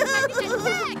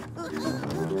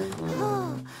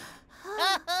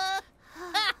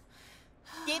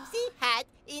 Dipsy hat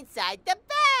inside the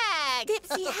bag. bag.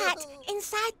 Dipsy hat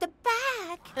inside the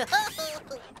bag.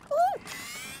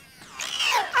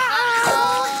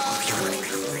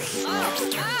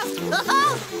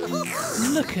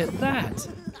 Look at that.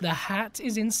 The hat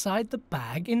is inside the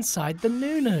bag inside the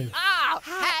Noo-Noo.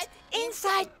 Hat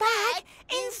inside bag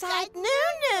inside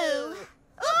Noo-Noo.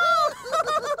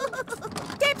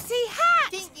 Dipsy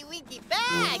hat. Tinky-Winky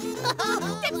bag.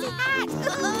 Dipsy hat.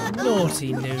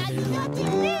 Naughty Noo-Noo.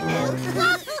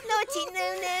 Naughty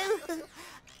Noo-Noo.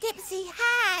 Dipsy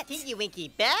hat. Tinky-Winky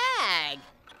bag.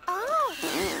 Oh.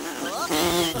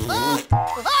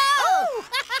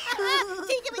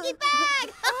 Tinky-Winky bag.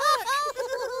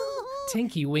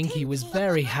 Tinky-Winky was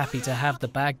very happy to have the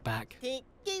bag back.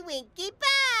 Tinky-Winky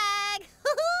bag.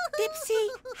 Dipsy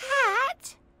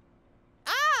hat.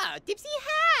 Dipsy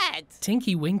hat.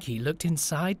 Tinky-Winky looked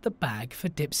inside the bag for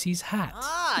Dipsy's hat.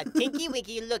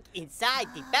 Tinky-Winky looked inside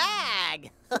the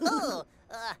bag.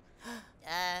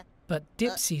 But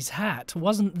Dipsy's hat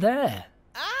wasn't there.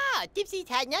 Dipsy's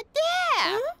hat not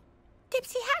there.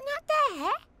 Dipsy hat not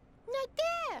there? Not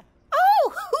there.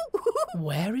 Oh!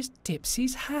 Where is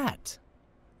Dipsy's hat?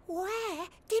 Where?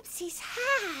 Dipsy's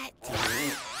hat.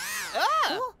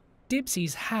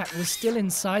 Dipsy's hat was still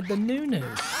inside the Noo-Noo.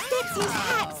 Dipsy's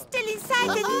hat still inside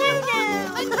the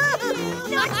Noo-Noo.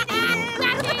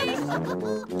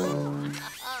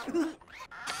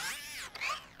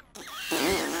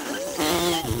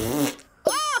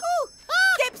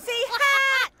 Dipsy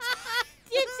hat!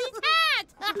 Dipsy's hat.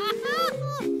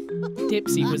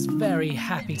 Dipsy was very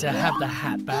happy to have the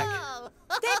hat back.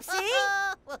 Dipsy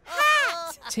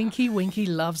hat! Tinky-Winky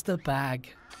loves the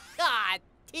bag.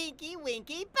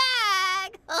 Tinky-Winky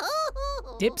bag.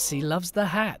 Dipsy loves the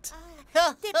hat.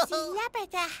 Dipsy loves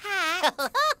the hat.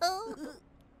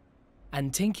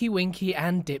 And Tinky-Winky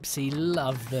and Dipsy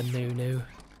love the Noo-Noo.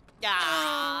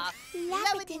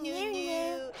 Love the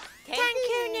Noo-Noo. Thank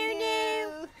you,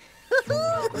 Noo-Noo.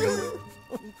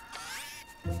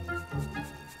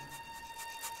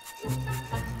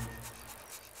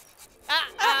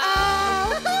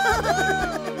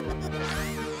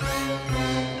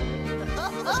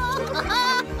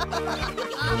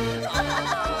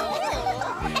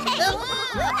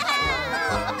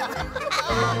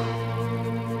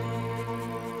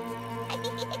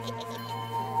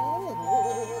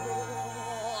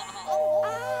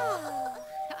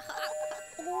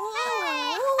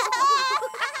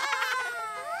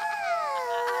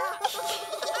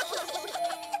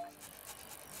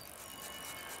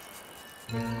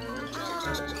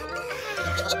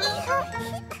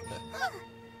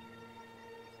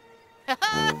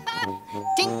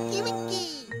 Tinky-Winky.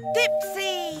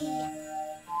 Dipsy.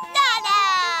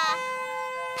 Laa-Laa.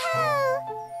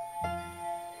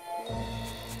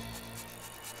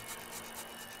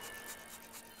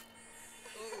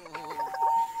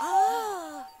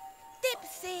 Oh,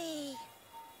 Dipsy.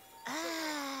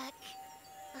 Ugh.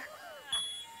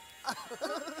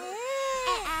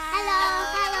 Hello.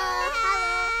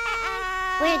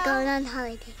 We're going on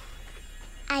holiday.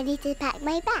 I need to pack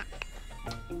my bag.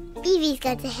 Evie's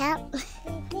going to help.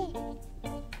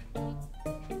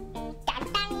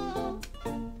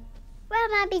 Where are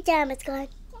my pajamas gone?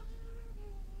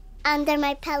 Under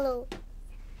my pillow.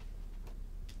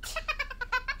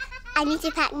 I need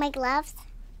to pack my gloves,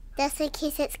 just in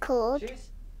case it's cold.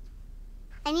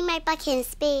 I need my bucket and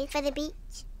spade for the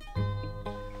beach.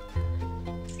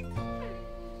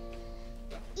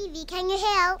 Evie, can you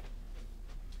help?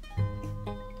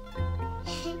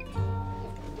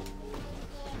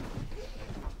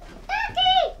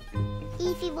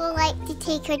 Evie will like to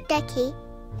take her ducky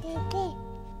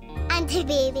and her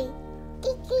baby.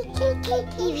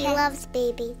 Evie loves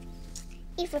babies.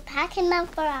 If we're packing them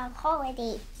for our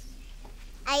holiday,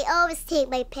 I always take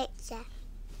my picture.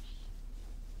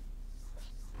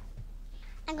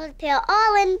 I'm going to put it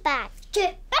all in bags.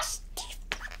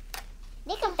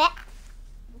 Make a bit.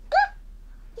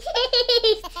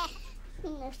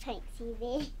 No thanks,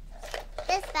 Evie.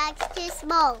 This bag's too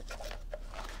small.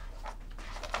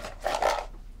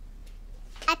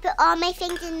 I put all my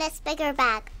things in this bigger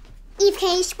bag. Eve,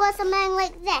 can you squat them in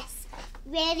like this?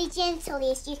 Very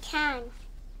gently as you can.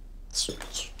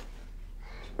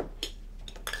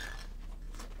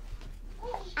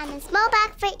 And a small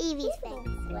bag for Evie's things.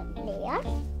 Look there.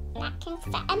 That can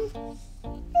fit in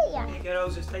there. Hey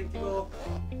girls, it's time to go.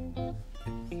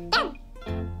 Done.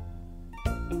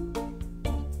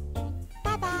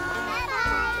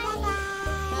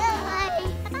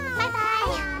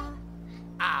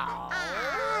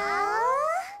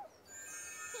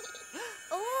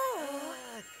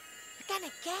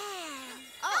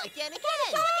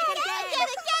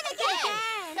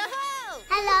 Again.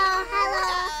 Hello, hello,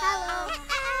 hello.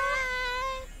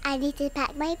 I need to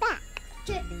pack my bag.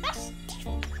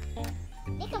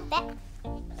 Take a bag.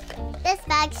 This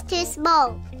bag's too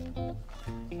small.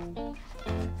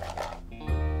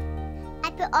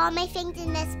 I put all my things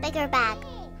in this bigger bag.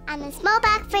 And a small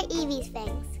bag for Evie's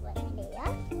things. There.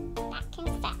 That can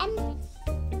fit in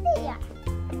there.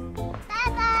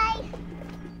 Bye-bye.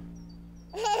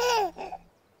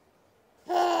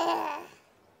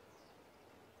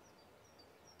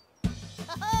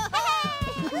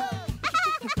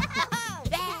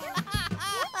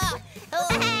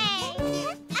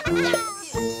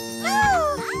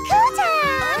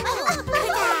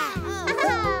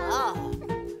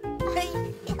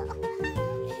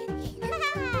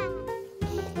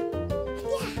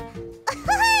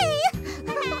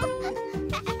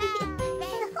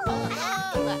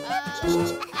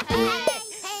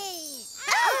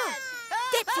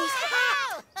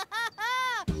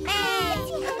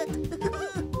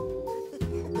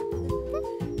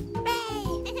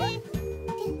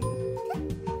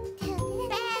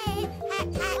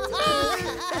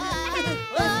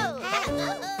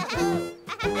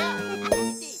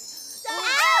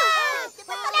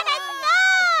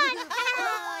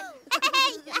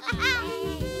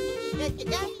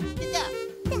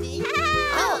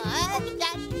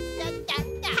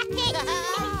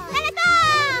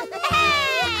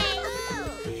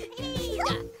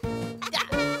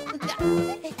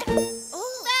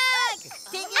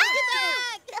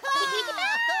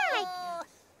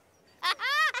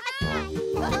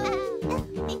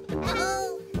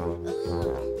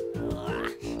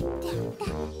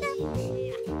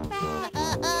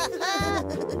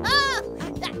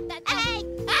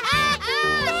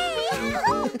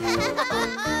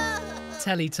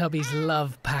 Teletubbies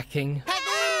love packing.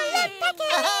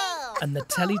 And the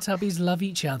Teletubbies love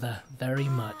each other very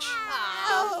much.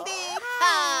 Oh, big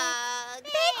hug!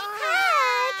 Big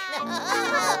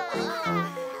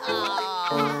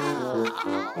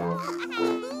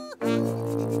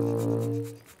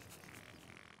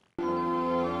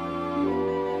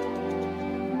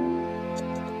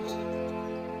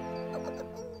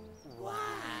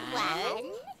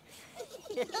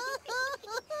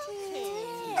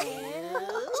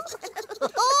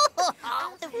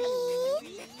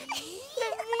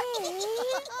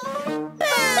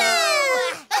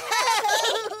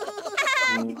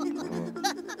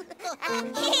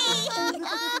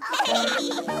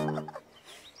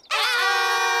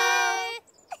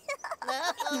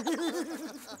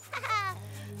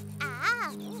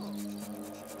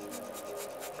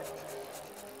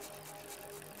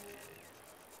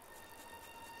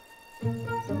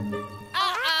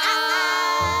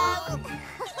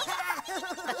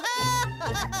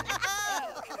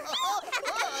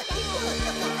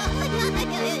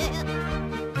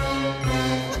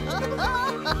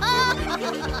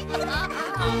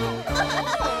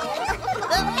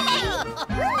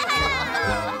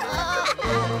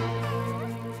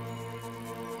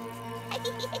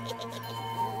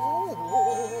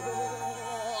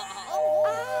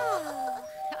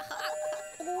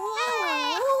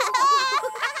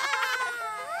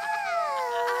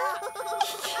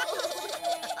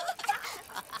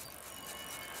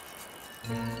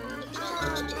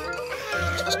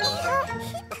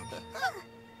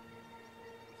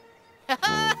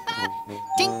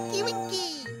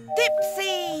Tinky-Winky!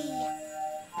 Dipsy!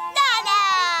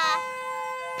 Laa-Laa!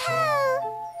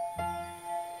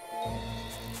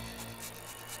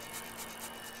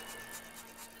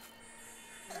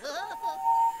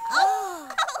 Oh!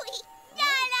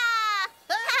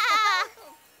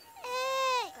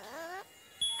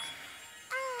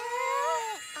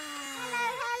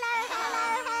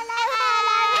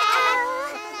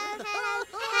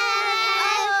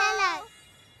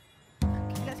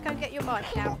 Let's go get your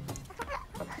bike out.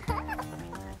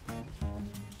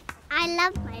 I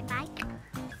love my bike.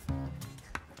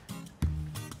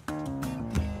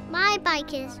 My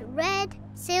bike is red,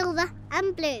 silver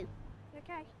and blue.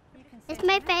 Okay. It's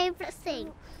my favourite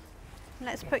thing.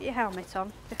 Let's put your helmet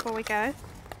on before we go.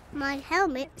 My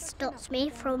helmet stops me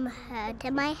from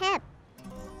hurting my head.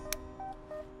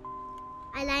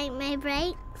 I like my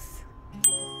brakes.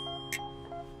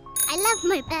 I love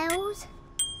my bells.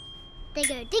 They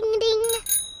go ding ding.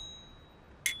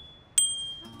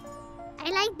 I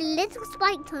like the little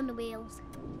spikes on the wheels.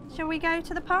 Shall we go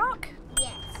to the park?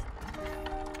 Yes.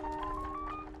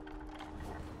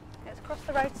 Let's cross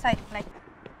the road safely.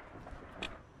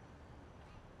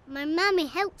 My mummy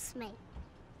helps me.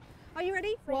 Are you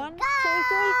ready? 1, 2, 3,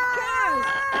 go!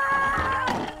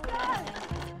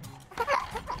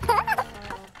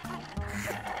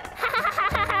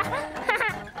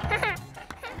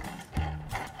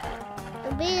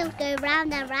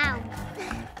 round and round.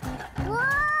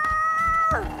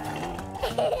 Whoa!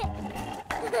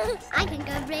 I can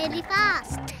go really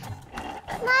fast.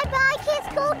 My bike is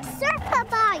called Super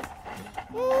Bike.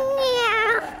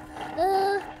 Meow.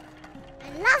 I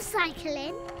love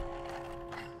cycling.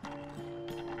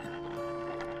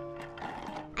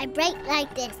 I brake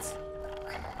like this.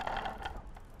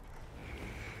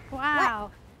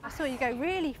 Wow. I saw you go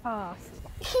really fast.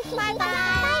 Bye-bye.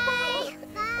 Bye-bye.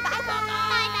 Bye-bye.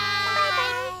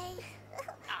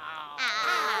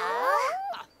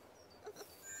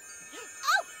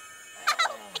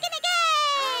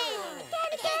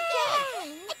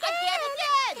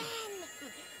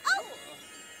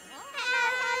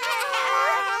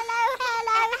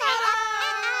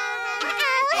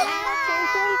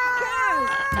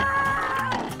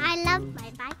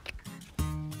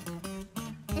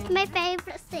 My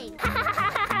favourite thing.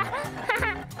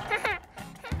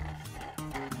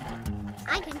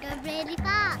 I can go really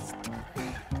fast.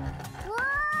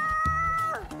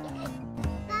 Whoa!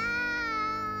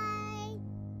 Bye!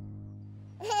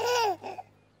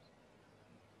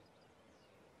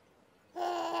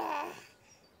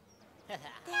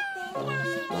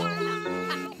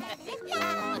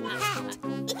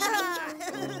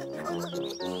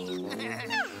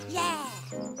 Yeah!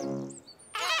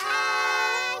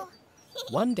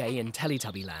 One day in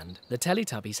Teletubbyland, the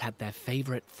Teletubbies had their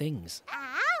favourite things.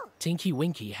 Ow!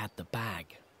 Tinky-Winky had the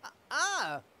bag.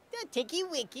 Oh, the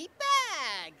Tinky-Winky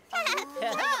bag.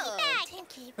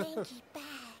 Tinky-Winky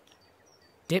bag.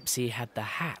 Dipsy had the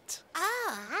hat.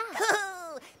 Oh,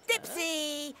 cool!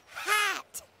 Dipsy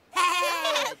hat!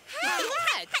 Hat.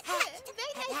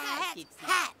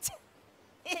 Hat!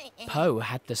 Poe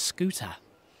had the scooter.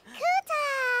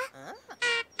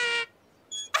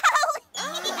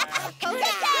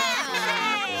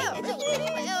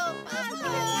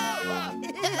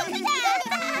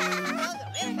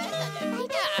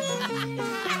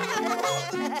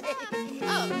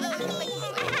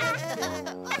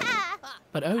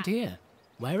 But oh dear,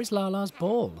 where is Laa-Laa's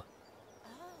ball?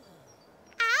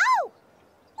 Ow!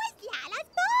 Where's Laa-Laa's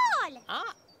ball?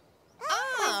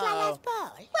 Where's Laa-Laa's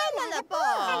ball? Where's Laa-Laa's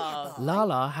ball?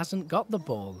 Laa-Laa hasn't got the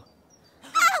ball.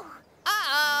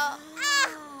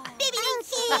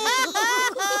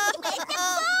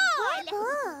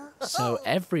 So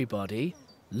everybody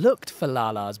looked for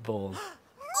Laa-Laa's ball. Look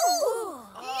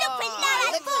for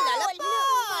Laa-Laa's ball!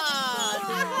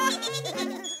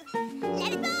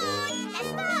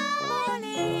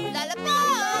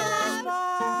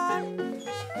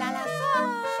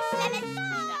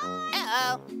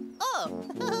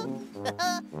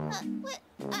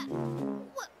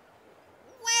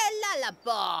 Where's Laa-Laa's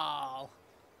ball?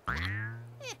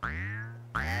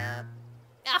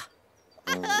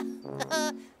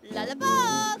 Laa-Laa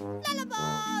ball! Laa-Laa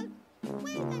ball!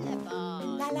 Where's Laa-Laa ball?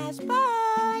 Laa-Laa's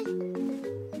ball!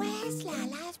 Where's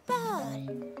Laa-Laa's ball?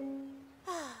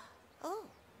 Oh.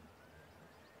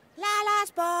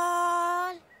 Laa-Laa's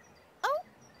ball! Oh.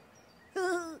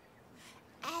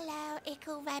 Hello,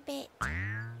 Ickle Rabbit.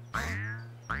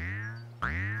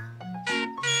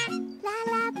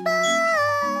 Laa-Laa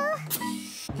ball!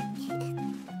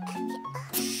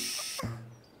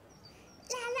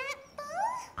 Laa-Laa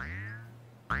ball!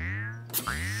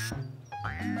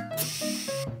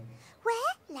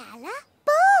 Where Laa-Laa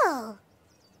ball?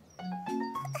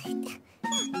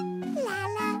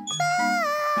 Laa-Laa ball!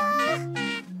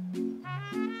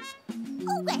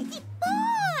 Oh, where's the ball?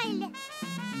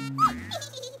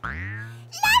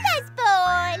 Laa-Laa's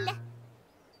ball!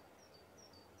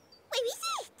 Where is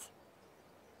it?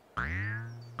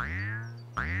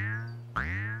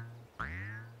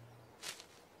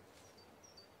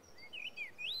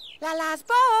 Laa-Laa's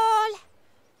ball!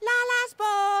 Laa-Laa's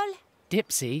ball!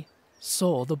 Dipsy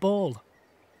saw the ball.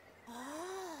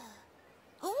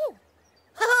 Oh!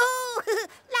 Oh!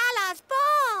 Laa-Laa's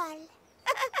ball!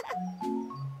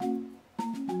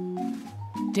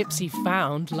 Dipsy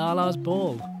found Laa-Laa's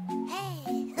ball.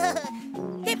 Hey!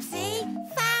 Dipsy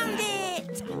found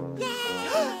it! Yay!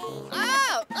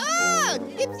 Oh! Oh!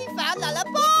 Dipsy found Laa-Laa's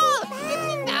ball!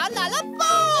 Dipsy found Laa-Laa's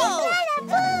ball! Laa-Laa ball!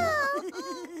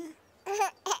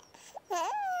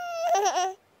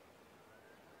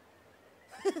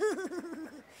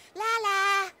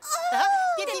 Laa-Laa!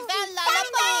 Dipsy found Laa-Laa's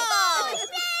ball!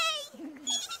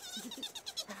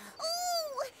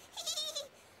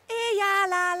 Here ya,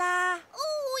 Laa-Laa!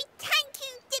 Oh, thank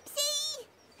you, Dipsy!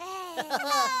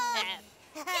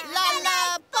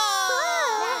 Laa-Laa's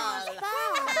ball!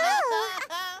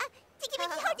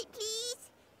 Tinky-Winky, hold it, please.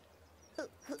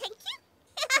 Thank you.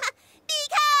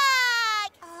 Big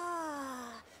hug! Oh,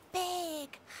 big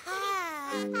hug.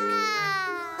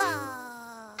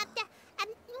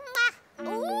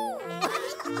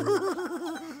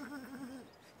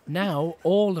 Now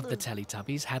all of the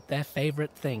Teletubbies had their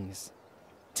favourite things.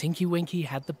 Tinky-Winky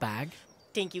had the bag.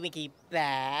 Tinky-Winky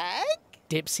bag.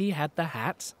 Dipsy had the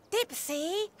hat.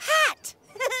 Dipsy, hat.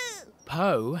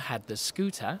 Po had the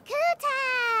scooter. Scooter.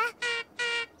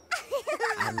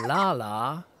 And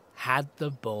Laa-Laa had the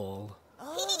ball.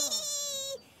 Found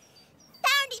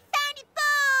it,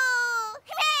 ball.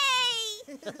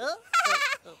 Hooray!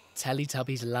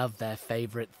 Teletubbies love their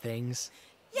favourite things.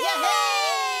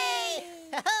 Yay!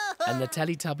 And the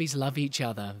Teletubbies love each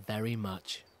other very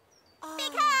much.